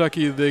 play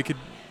Kentucky. They could.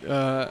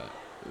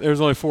 There's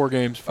only 4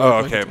 games. for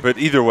Oh, them. okay. But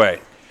either way,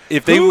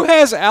 if they Who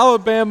has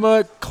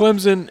Alabama,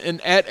 Clemson,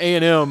 and at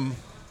A&M,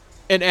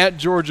 and at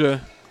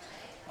Georgia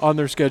on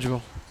their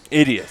schedule?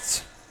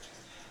 idiots.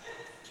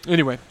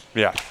 Anyway,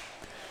 Yeah.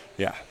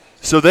 Yeah.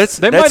 So that's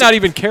they might not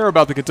even care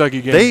about the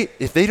Kentucky game.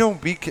 if they don't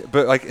beat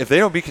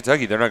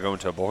Kentucky, they're not going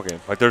to a bowl game.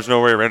 Like there's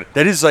no way around it.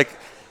 That is like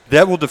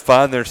that will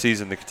define their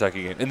season, the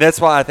Kentucky game, and that's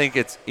why I think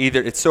it's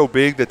either it's so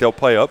big that they'll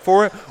play up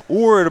for it,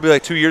 or it'll be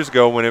like 2 years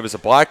ago when it was a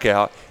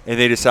blackout and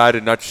they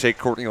decided not to shake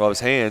Courtney Love's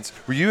hands.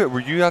 Were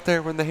you out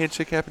there when the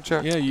handshake happened,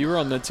 Chuck? Yeah, you were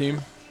on that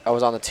team. I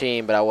was on the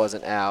team, but I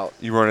wasn't out.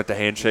 You weren't at the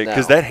handshake No,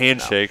 because that no.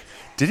 handshake.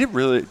 Did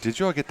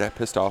you all get that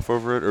pissed off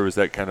over it, or was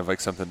that kind of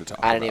like something to talk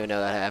about? I didn't even know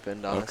that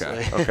happened,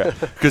 honestly. Okay.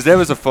 Because that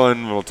was a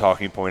fun little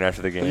talking point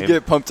after the game. You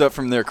get pumped up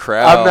from their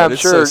crowd. I'm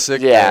It's sure. so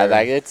sick yeah, there.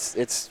 like it's.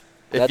 If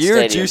that your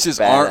stadium's juices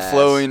aren't badass.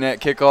 flowing at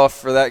kickoff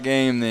for that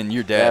game, then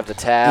you're They have dead.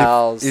 the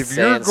towels. If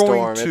you're going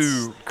sandstorm, to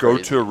it's go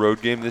crazy. to a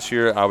road game this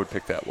year, I would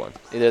pick that one.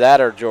 Either that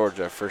or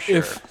Georgia for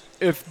sure.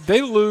 If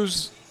they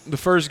lose the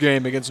first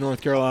game against North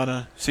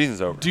Carolina,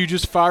 Season's over. do you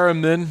just fire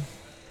him then?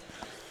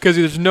 Because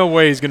there's no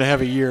way he's going to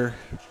have a year.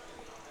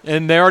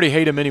 And they already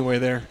hate him anyway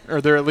there. Or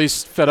they're at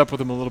least fed up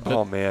with him a little bit.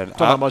 Oh, man.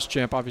 Talking about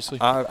Muschamp, obviously.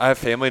 I have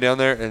family down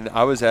there, and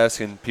I was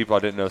asking people I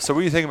didn't know, so what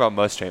do you think about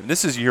Muschamp?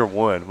 This is year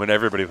one when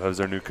everybody loves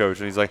their new coach,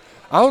 and he's like,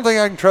 I don't think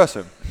I can trust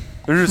him.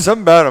 There's just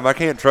something about him I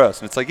can't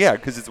trust. And it's like, yeah,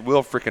 because it's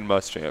Will freaking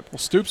Muschamp. Well,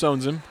 Stoops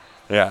owns him.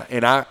 Yeah,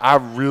 and I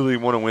really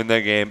want to win that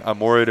game. I'm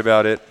worried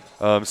about it,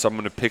 so I'm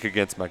going to pick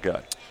against my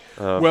gut.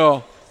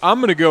 Well, I'm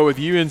going to go with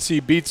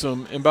UNC beats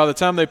them, and by the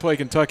time they play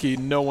Kentucky,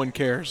 no one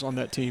cares on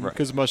that team Right.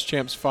 because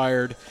Muschamp's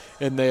fired,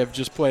 and they have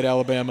just played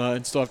Alabama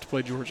and still have to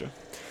play Georgia.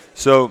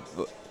 So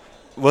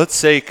let's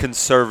say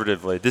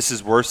conservatively, this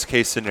is worst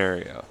case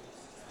scenario.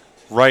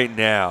 Right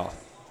now,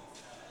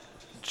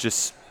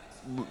 just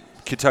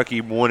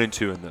Kentucky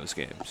 1-2 in those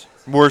games.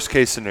 Worst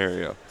case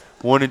scenario,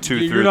 1-2 through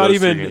You're not those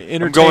even three games. I'm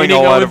entertaining going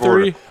all out of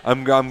order. 0-3?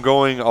 I'm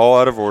going all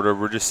out of order.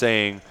 We're just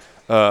saying,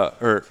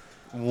 or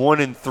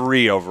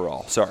 1-3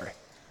 overall. Sorry,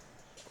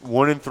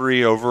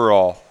 1-3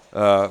 overall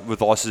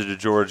with losses to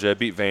Georgia,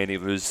 beat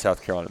Vandy, lose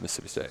South Carolina,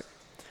 Mississippi State.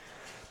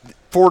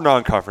 4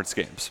 non-conference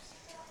games.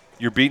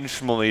 You're beating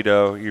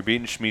Schmalito. You're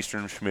beating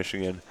Schmeistern,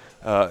 Michigan.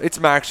 It's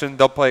Maction.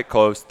 They'll play it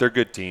close. They're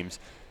good teams.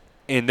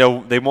 And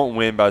they won't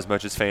win by as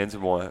much as fans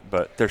want,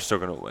 but they're still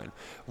going to win.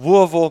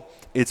 Louisville,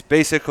 it's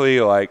basically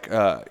like,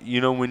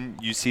 when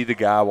you see the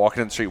guy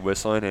walking down the street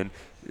whistling and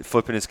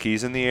flipping his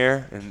keys in the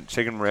air and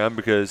shaking them around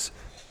because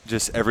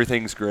just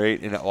everything's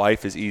great and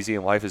life is easy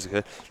and life is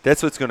good.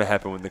 That's what's going to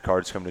happen when the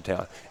Cards come to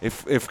town.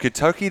 If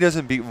Kentucky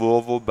doesn't beat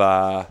Louisville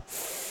by,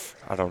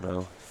 I don't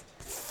know,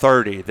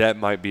 30,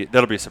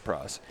 that'll be a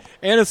surprise.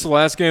 And it's the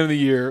last game of the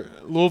year.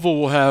 Louisville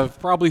will have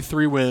probably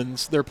 3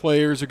 wins. Their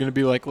players are going to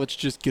be like, let's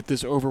just get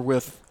this over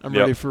with. I'm Yep.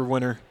 ready for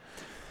winter.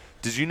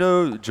 Did you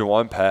know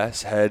Jawan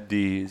Pass had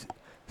the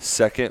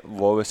second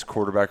lowest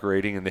quarterback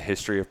rating in the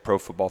history of Pro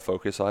Football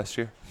Focus last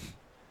year?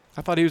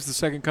 I thought he was the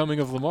second coming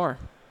of Lamar.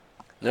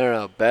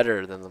 No,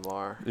 better than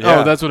Lamar.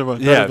 Oh, that's what it was.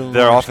 Better Yeah, than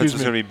their Lamar. offense Excuse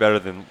was me. going to be better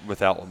than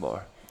without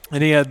Lamar.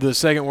 And he had the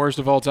second worst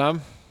of all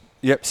time.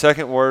 Yep,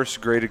 second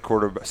worst graded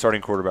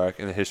starting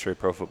quarterback in the history of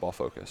Pro Football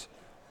Focus.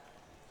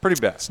 Pretty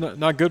bad. It's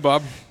not good,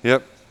 Bob.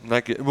 Yep,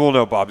 not good. Well,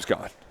 no, Bob's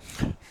gone.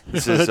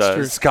 This is That's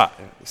true. Scott.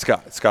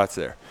 Scott's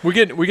there. We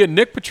get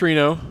Nick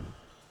Petrino.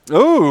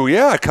 Oh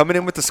yeah, coming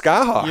in with the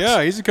Skyhawks.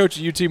 Yeah, he's a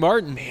coach at UT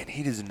Martin. man,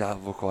 he does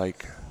not look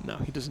like. No,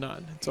 he does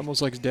not. It's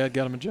almost like his dad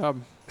got him a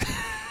job.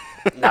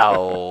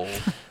 No.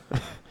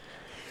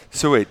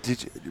 So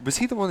wait, was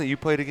he the one that you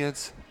played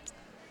against?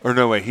 Or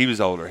no, wait, he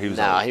was older. He was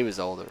No, older. he was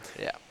older.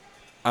 Yeah.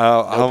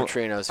 No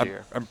Petrino's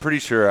here. I'm pretty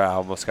sure I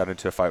almost got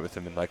into a fight with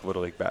him in like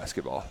Little League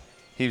basketball.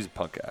 He was a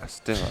punk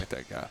ass. Didn't like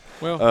that guy.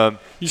 Well,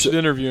 you should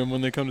interview him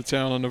when they come to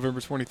town on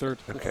November 23rd.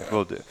 Okay,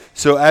 we'll do.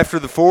 So after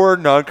the 4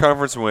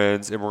 non-conference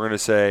wins, and we're going to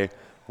say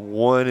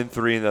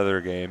 1-3 in the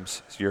other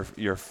games. So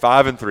you're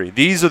 5-3.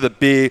 These are the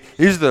big.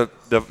 These are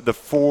the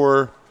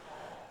 4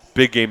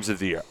 big games of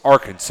the year.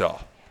 Arkansas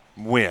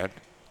win.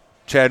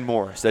 Chad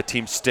Morris. That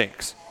team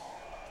stinks.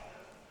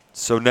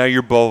 So now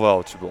you're bowl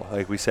eligible,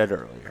 like we said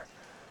earlier.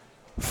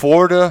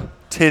 Florida,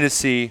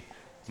 Tennessee,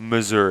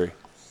 Missouri.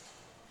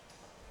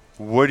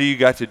 What do you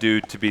got to do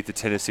to beat the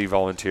Tennessee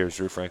Volunteers,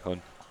 Drew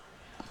Franklin?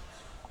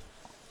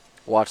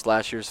 Watch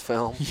last year's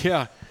film.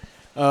 Yeah,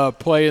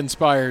 play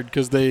inspired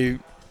because they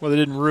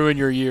didn't ruin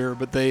your year,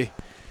 but they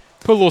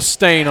put a little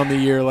stain on the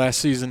year last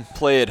season.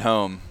 Play at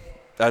home.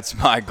 That's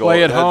my goal.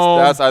 Play at home.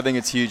 I think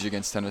it's huge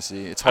against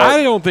Tennessee. It's hard.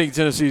 I don't think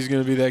Tennessee is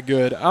going to be that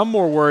good. I'm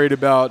more worried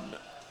about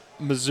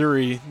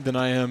Missouri than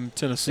I am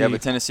Tennessee. Yeah,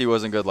 but Tennessee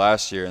wasn't good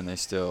last year, and they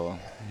still.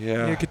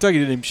 Yeah, Kentucky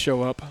didn't even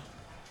show up.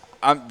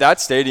 That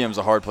stadium's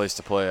a hard place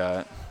to play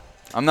at.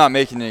 I'm not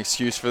making an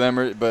excuse for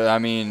them, but I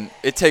mean,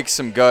 it takes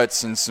some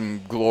guts and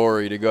some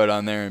glory to go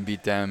down there and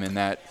beat them in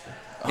that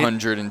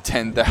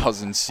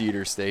 110,000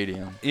 seater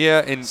stadium.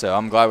 Yeah, and so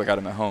I'm glad we got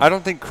them at home. I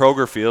don't think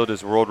Kroger Field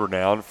is world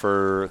renowned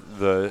for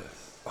the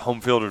home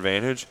field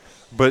advantage,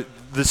 but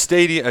the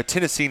stadium, a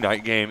Tennessee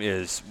night game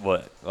is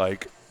what?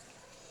 Like,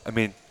 I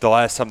mean, the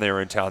last time they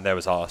were in town, that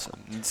was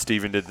awesome.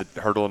 Steven did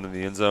the hurdle into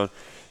the end zone.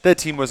 That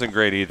team wasn't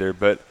great either,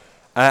 but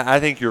I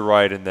think you're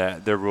right in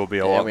that there will be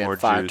a lot we more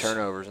had 5 juice.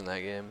 turnovers in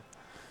that game.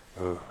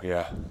 Oh,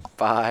 yeah.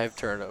 5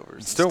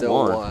 turnovers. Still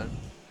won.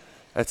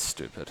 That's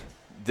stupid.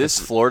 This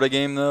Florida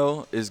game,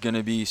 though, is going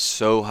to be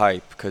so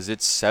hype because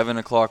it's 7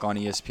 o'clock on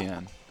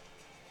ESPN.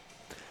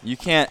 You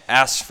can't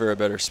ask for a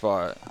better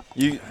spot.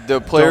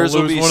 The players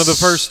Don't will lose be one of the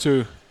first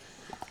 2.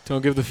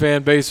 Don't give the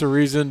fan base a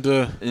reason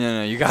to.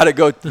 No, you got to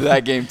go to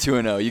that game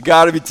 2-0. You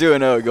got to be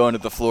 2-0 going to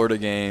the Florida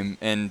game,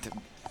 and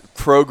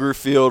Kroger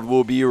Field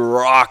will be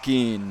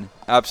rocking,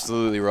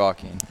 absolutely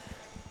rocking.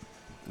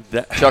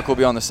 Chuck will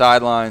be on the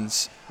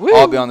sidelines. Woo!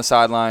 I'll be on the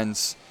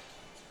sidelines.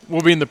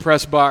 We'll be in the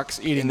press box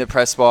eating In the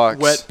press box.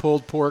 wet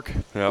pulled pork.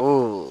 Yep.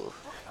 Ooh.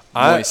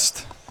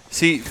 Moist.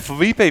 See,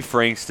 Felipe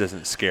Franks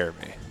doesn't scare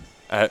me,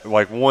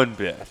 one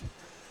bit.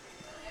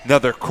 Now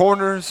their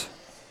corners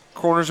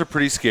are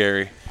pretty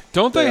scary.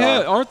 Don't they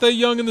have? Aren't they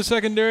young in the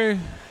secondary?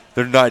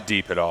 They're not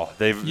deep at all.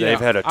 They've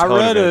had a ton I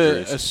read of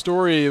injuries. a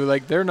story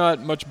like they're not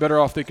much better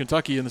off than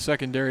Kentucky in the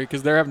secondary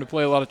because they're having to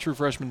play a lot of true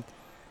freshmen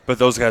But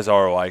those guys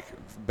are like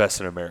best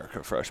in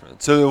America freshmen,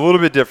 so a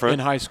little bit different in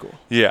high school.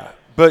 Yeah,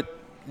 but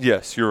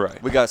yes, you're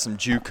right. We got some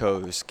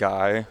JUCOs,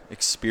 guy.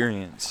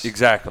 Experience.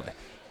 Exactly.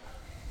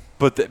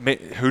 But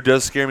who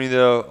does scare me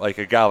though? Like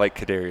a guy like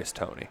Kadarius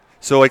Toney.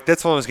 So like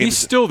that's one of those games. He's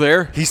still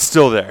there. He's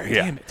still there.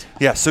 Yeah. Damn it.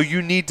 Yeah. So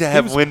you need to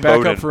have He was Lynn back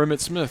Bowden. up for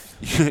Emmett Smith.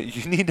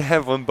 You need to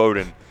have Lynn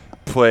Bowden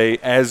play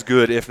as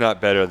good, if not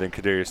better, than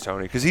Kadarius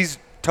Toney because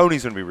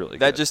Tony's going to be really good.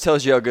 That just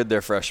tells you how good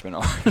their freshmen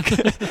are.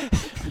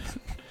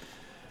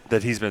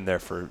 That he's been there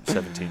for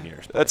 17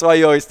 years. That's why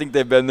you always think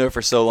they've been there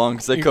for so long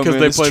because they come in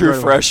they as played true right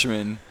away.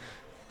 freshmen.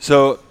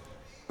 So,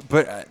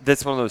 but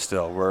that's one of those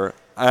still where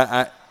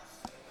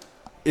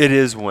it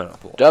is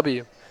winnable.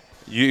 W.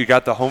 You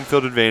got the home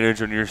field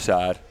advantage on your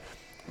side.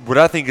 What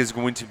I think is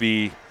going to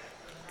be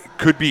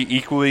could be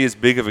equally as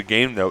big of a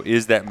game though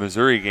is that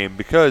Missouri game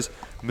because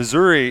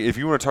Missouri, if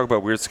you want to talk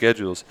about weird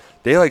schedules,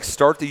 they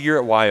start the year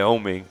at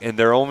Wyoming and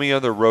their only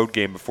other road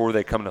game before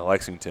they come to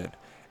Lexington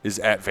is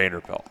at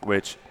Vanderbilt,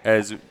 which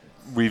as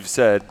we've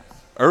said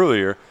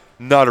earlier,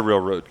 not a real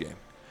road game.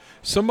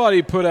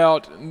 Somebody put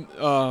out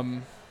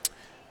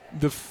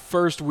the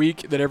first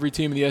week that every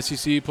team in the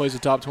SEC plays a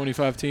top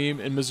 25 team,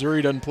 and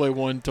Missouri doesn't play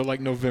one till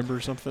November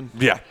or something.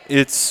 Yeah,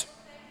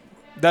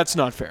 That's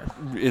not fair.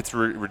 It's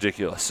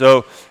ridiculous.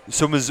 So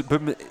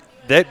but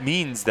that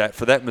means that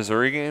for that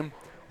Missouri game,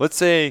 let's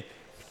say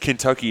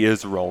Kentucky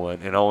is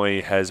rolling and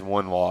only has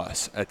 1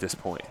 loss at this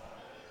point.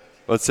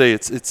 Let's say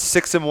it's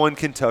 6-1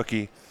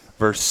 Kentucky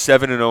versus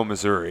 7-0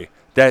 Missouri.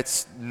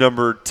 That's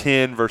number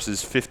 10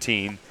 versus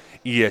 15.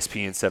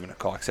 ESPN 7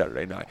 o'clock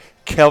Saturday night.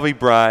 Kelly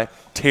Bry,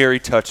 Terry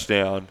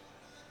touchdown.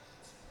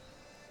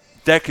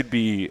 That could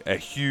be a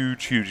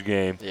huge, huge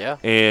game. Yeah.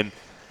 And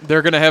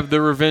they're going to have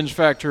the revenge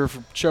factor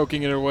for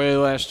choking it away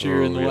last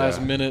year in the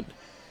last minute.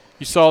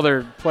 You saw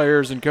their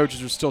players and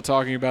coaches were still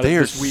talking about it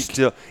this week.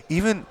 Still,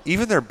 even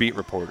their beat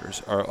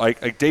reporters are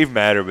like Dave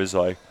Matter was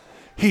like,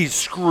 he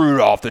screwed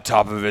off the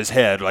top of his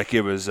head like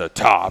it was a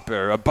top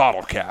or a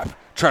bottle cap,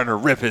 trying to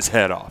rip his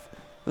head off.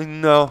 Like,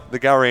 no, the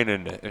guy ran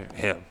into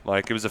him.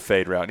 Like, it was a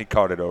fade route, and he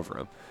caught it over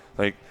him.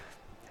 Like,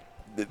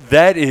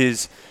 that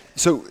is –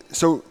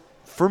 so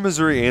for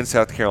Missouri and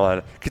South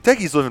Carolina,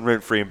 Kentucky's living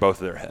rent-free in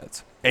both of their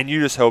heads. And you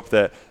just hope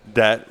that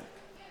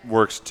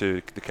works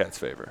to the Cats'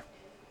 favor.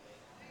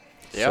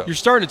 Yeah. You're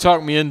starting to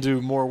talk me into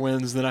more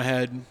wins than I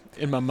had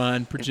in my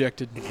mind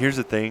projected. And here's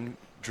the thing.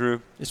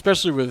 Drew,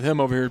 Especially with him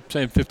over here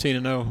saying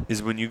 15-0.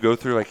 is when you go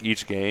through like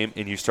each game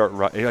and you start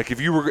like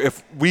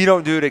if we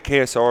don't do it at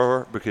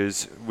KSR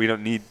because we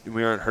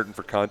aren't hurting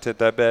for content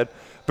that bad.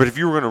 But if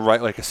you were going to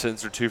write like a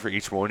sentence or two for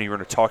each one, you were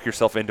going to talk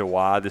yourself into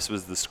why this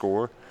was the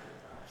score.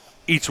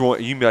 Each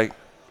one, you can be like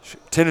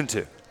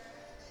 10-2.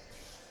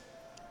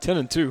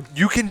 10-2.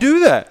 You can do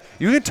that.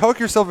 You can talk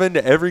yourself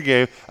into every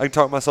game. I can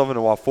talk myself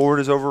into why Ford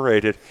is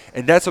overrated,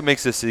 and that's what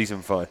makes this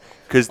season fun.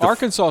 Because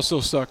Arkansas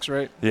still sucks,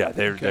 right? yeah,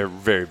 they're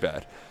very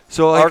bad.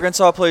 So like,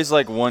 Arkansas plays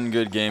like one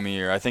good game a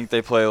year. I think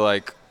they play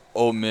like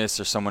Ole Miss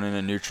or someone in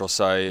a neutral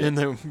site, And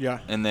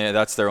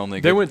that's their only.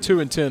 they good went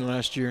 2-10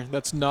 last year.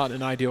 That's not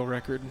an ideal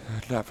record.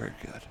 not very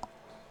good.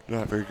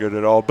 Not very good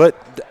at all. But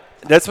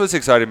that's what's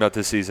exciting about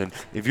this season.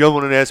 If you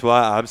want to ask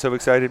why I'm so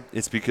excited,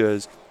 it's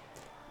because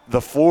the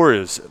floor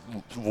is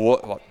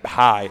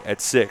high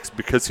at 6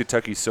 because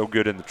Kentucky's so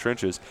good in the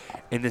trenches.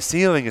 And the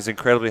ceiling is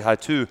incredibly high,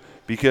 too,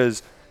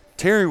 because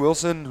Terry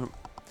Wilson,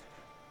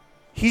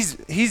 he's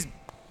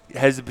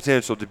has the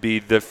potential to be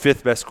the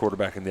 5th best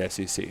quarterback in the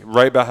SEC,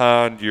 right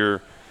behind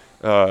your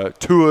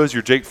Tuas,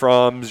 your Jake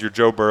Fromms, your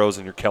Joe Burrows,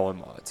 and your Kellen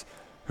Monds,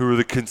 who are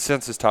the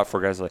consensus top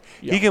 4 guys.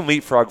 He can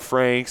leapfrog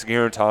Franks,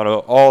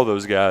 Garantano, all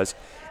those guys.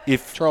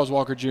 If Charles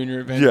Walker Jr.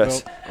 at Vanderbilt.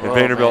 Yes, and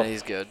Vanderbilt. Man,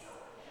 he's good.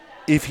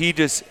 If he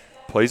just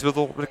plays with a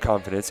little bit of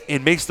confidence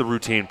and makes the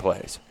routine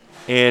plays.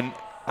 And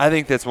I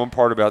think that's one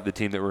part about the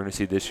team that we're going to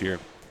see this year.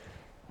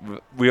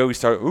 We always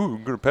start, we're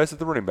going to pass it to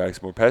the running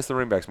backs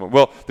more.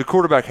 Well, the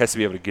quarterback has to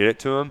be able to get it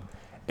to him.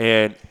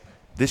 And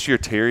this year,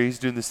 Terry's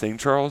doing this thing,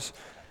 Charles.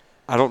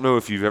 I don't know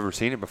if you've ever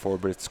seen it before,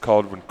 but it's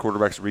called when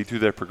quarterbacks read through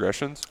their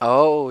progressions.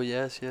 Oh,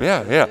 yes.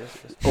 Yeah.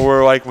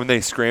 Or like when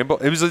they scramble.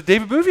 It was a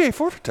David Bouvier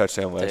 4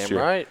 touchdown last year.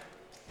 Damn right.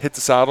 Hit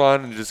the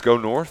sideline and just go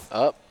north.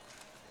 Up.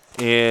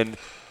 And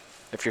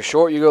If you're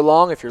short, you go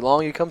long. If you're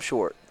long, you come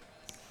short.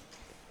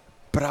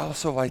 but I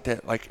also like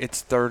that, like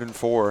it's 3rd and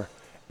 4.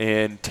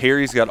 And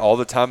Terry's got all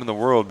the time in the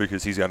world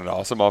because he's got an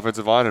awesome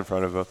offensive line in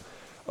front of him.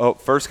 Oh,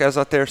 first guy's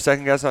not there,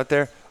 second guy's not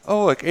there.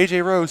 Oh, look,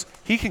 A.J. Rose,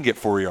 he can get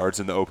 4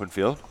 yards in the open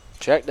field.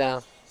 Check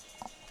down.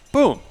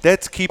 Boom.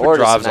 That's keeping Or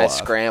just drives a nice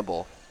alive.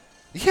 scramble.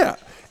 Yeah.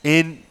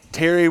 And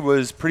Terry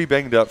was pretty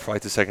banged up for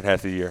like the second half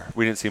of the year.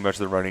 We didn't see much of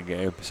the running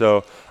game.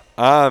 So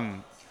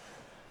I'm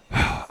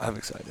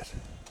excited.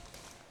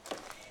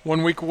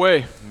 1 week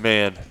away.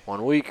 Man,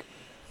 1 week.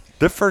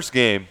 the first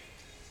game,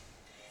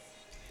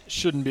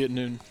 Shouldn't be at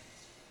noon.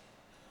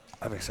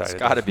 I'm excited. It's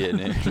got to be at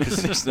noon.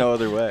 There's no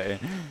other way.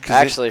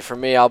 Actually, for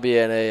me, I'll be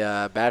in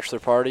a bachelor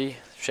party.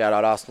 Shout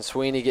out Austin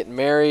Sweeney getting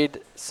married.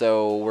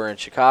 So we're in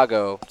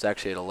Chicago. It's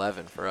actually at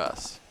 11 for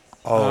us.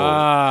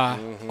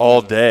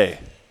 All day.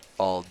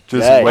 All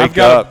Just day. wait. I've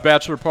got up. a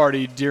bachelor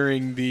party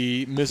during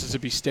the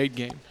Mississippi State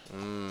game.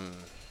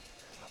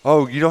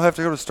 Oh, you don't have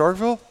to go to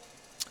Starkville?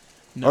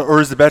 No. Or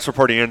is the bachelor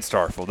party in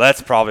Starkville?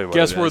 That's probably what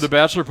Guess it where is. the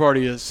bachelor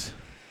party is?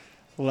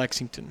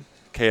 Lexington.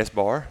 KS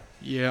Bar?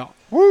 Yeah.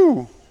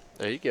 Woo!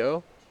 There you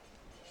go.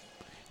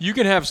 You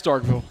can have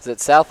Starkville. Is it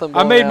Southland?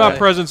 I made my Alley?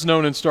 presence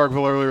known in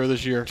Starkville earlier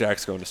this year.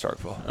 Jack's going to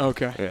Starkville.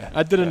 Okay. Yeah.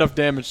 I did enough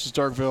damage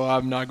to Starkville.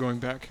 I'm not going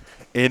back.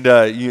 And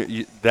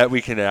you that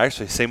weekend,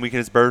 actually, same weekend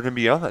as Bird and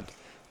Beyond,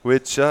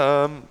 which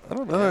I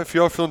don't know if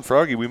y'all feeling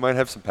froggy. We might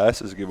have some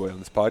passes to give away on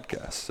this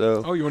podcast.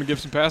 So Oh, you want to give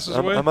some passes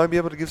away? I might be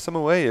able to give some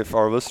away if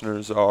our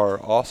listeners are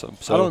awesome.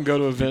 So I don't go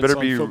to events better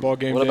on be- football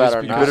game What days. about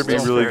our you because better be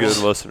Nice really good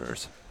listeners.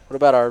 listeners. What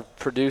about our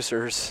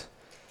producers?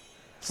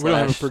 We don't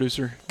have a slash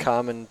producer.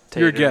 Commentators.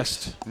 You're a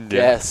guest.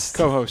 Guest.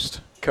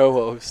 Co-host.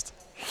 Co-host.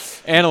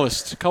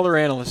 Analyst. Color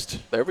analyst.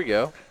 There we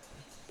go.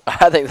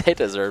 I think they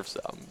deserve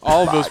some.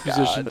 All of My those God.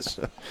 positions.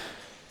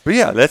 But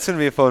yeah, that's going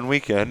to be a fun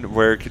weekend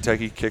where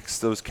Kentucky kicks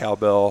those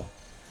cowbell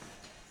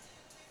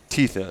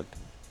teeth in.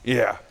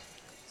 Yeah.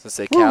 Since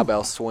they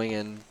cowbell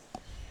swinging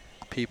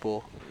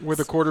people. With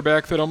a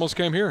quarterback that almost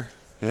came here.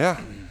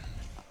 Yeah.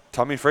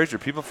 Tommy Frazier,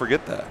 people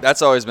forget that.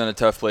 That's always been a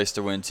tough place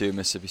to win, too,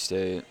 Mississippi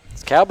State.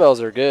 Cowbells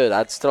are good.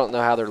 I just don't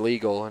know how they're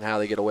legal and how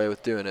they get away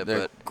with doing it. They're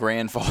But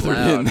grandfathered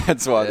Wow. in.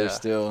 That's why they're Yeah.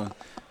 still.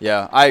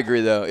 Yeah, I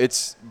agree, though.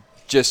 It's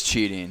just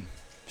cheating,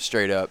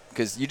 straight up.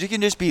 Because you can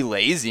just be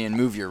lazy and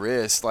move your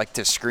wrist. Like,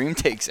 to scream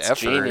takes it's effort.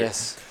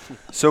 genius.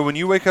 So when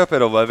you wake up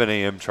at 11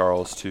 a.m.,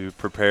 Charles, to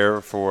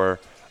prepare for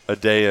a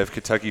day of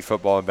Kentucky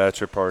football and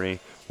bachelor party,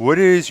 what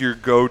is your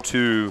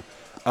go-to,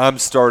 I'm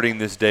starting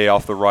this day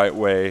off the right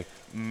way,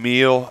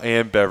 meal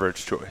and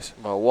beverage choice?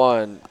 Well,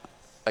 one,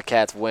 a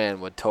Cats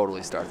win would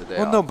totally start the day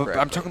Well, off no, but I'm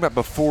correctly. talking about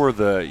before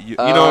the, you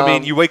know what I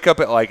mean? You wake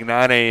up at like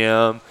 9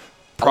 a.m.,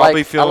 I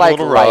probably like, feeling I like a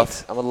little light.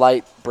 rough. I'm a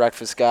light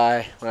breakfast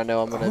guy when I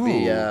know I'm going to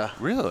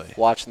be Really?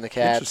 watching the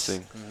Cats.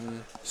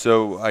 Interesting.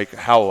 So, like,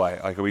 how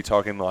light? Like, are we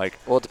talking like,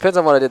 Well, it depends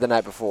on what I did the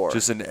night before.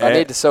 Just an if I egg-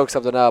 need to soak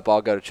something up,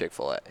 I'll go to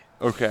Chick-fil-A.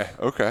 okay,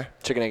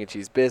 Chicken, egg, and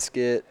cheese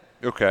biscuit,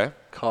 okay.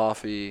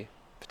 coffee,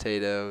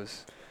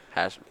 potatoes,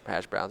 hash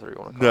browns, whatever you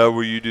want to call No,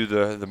 will you do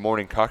the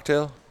morning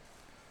cocktail?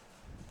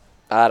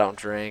 it. I don't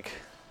drink.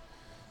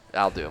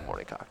 I'll do a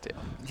morning cocktail.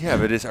 Yeah,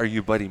 but are you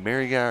a Bloody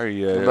Mary guy? Are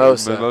you a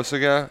Mimosa.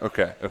 guy?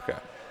 Okay.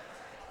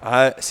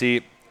 I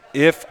see.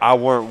 If I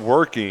weren't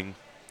working,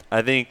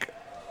 I think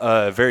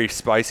a very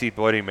spicy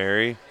Bloody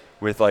Mary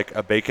with like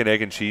a bacon,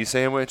 egg, and cheese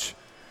sandwich.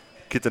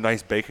 Get the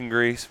nice bacon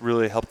grease,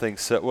 really help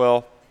things sit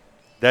well.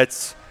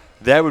 That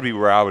would be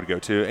where I would go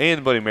to.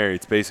 And Bloody Mary,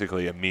 it's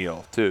basically a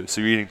meal too. So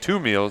you're eating 2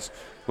 meals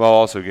while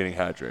also getting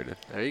hydrated.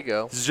 There you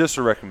go. This is just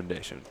a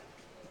recommendation.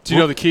 Do you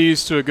know the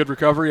keys to a good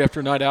recovery after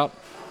a night out?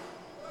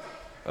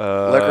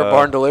 Liquor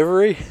barn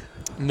delivery?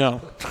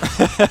 No.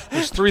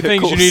 There's 3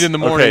 things you need in the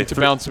morning to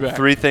bounce back.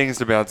 3 things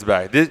to bounce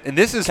back.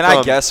 This is Can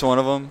I guess one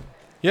of them?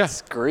 Yeah.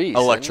 It's grease.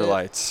 isn't it?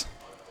 Electrolytes.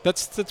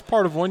 That's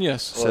part of one,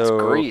 yes. Well, it's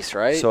grease,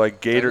 right? So like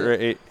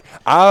Gatorade.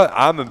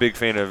 I'm a big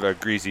fan of a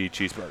greasy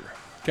cheeseburger.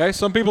 Okay,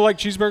 some people like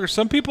cheeseburgers.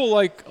 Some people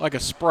like a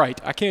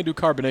Sprite. I can't do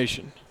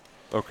carbonation.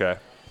 Okay.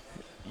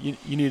 You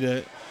need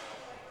a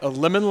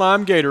lemon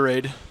lime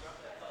Gatorade.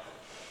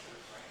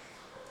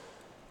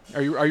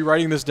 Are you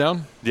writing this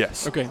down?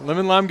 Yes. Okay,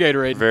 lemon lime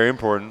Gatorade Very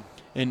important.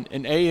 and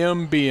an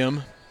AM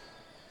BM.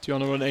 Do y'all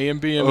know what an AM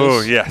BM Oh,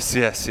 is?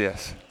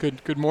 yes.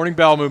 Good morning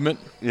bowel movement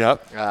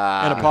Yep.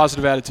 and a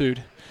positive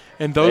attitude.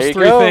 And those There you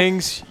 3 go.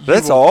 things,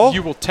 That's all?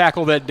 you will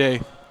tackle that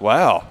day.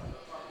 Wow.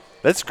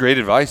 That's great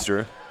advice,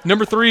 Drew.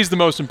 Number 3 is the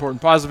most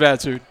important, positive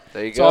attitude.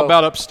 There you It's go. all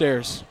about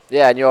upstairs.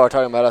 Yeah, and you all are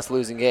talking about us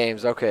losing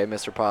games. Okay,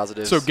 Mr.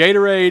 Positives. So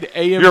Gatorade,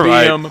 AM, You're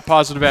right. BM,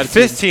 positive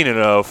attitude.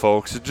 15-0,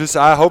 folks.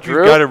 I hope Drew?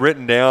 you've got it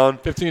written down.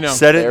 15-0.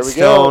 Set it There in we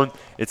go. stone.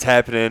 It's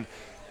happening.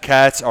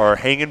 Cats are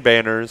hanging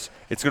banners.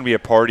 It's going to be a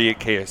party at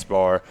KS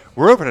Bar.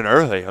 We're opening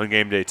early on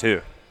game day,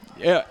 too.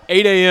 Yeah,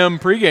 8 a.m.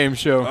 pregame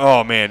show.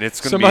 Oh, man. It's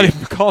going Somebody to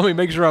be – call me,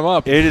 make sure I'm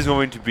up. it is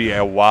going to be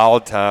a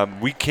wild time.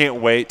 We can't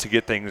wait to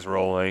get things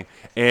rolling,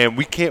 and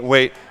we can't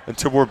wait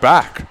until we're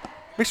back.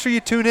 Make sure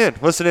you tune in,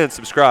 listen in,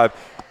 subscribe.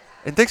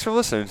 And thanks for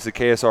listening to the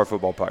KSR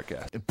Football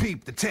Podcast. And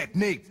peep the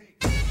technique.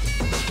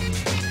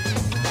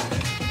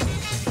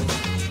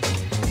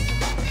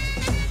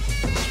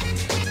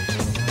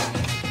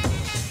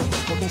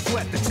 Don't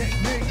sweat the technique.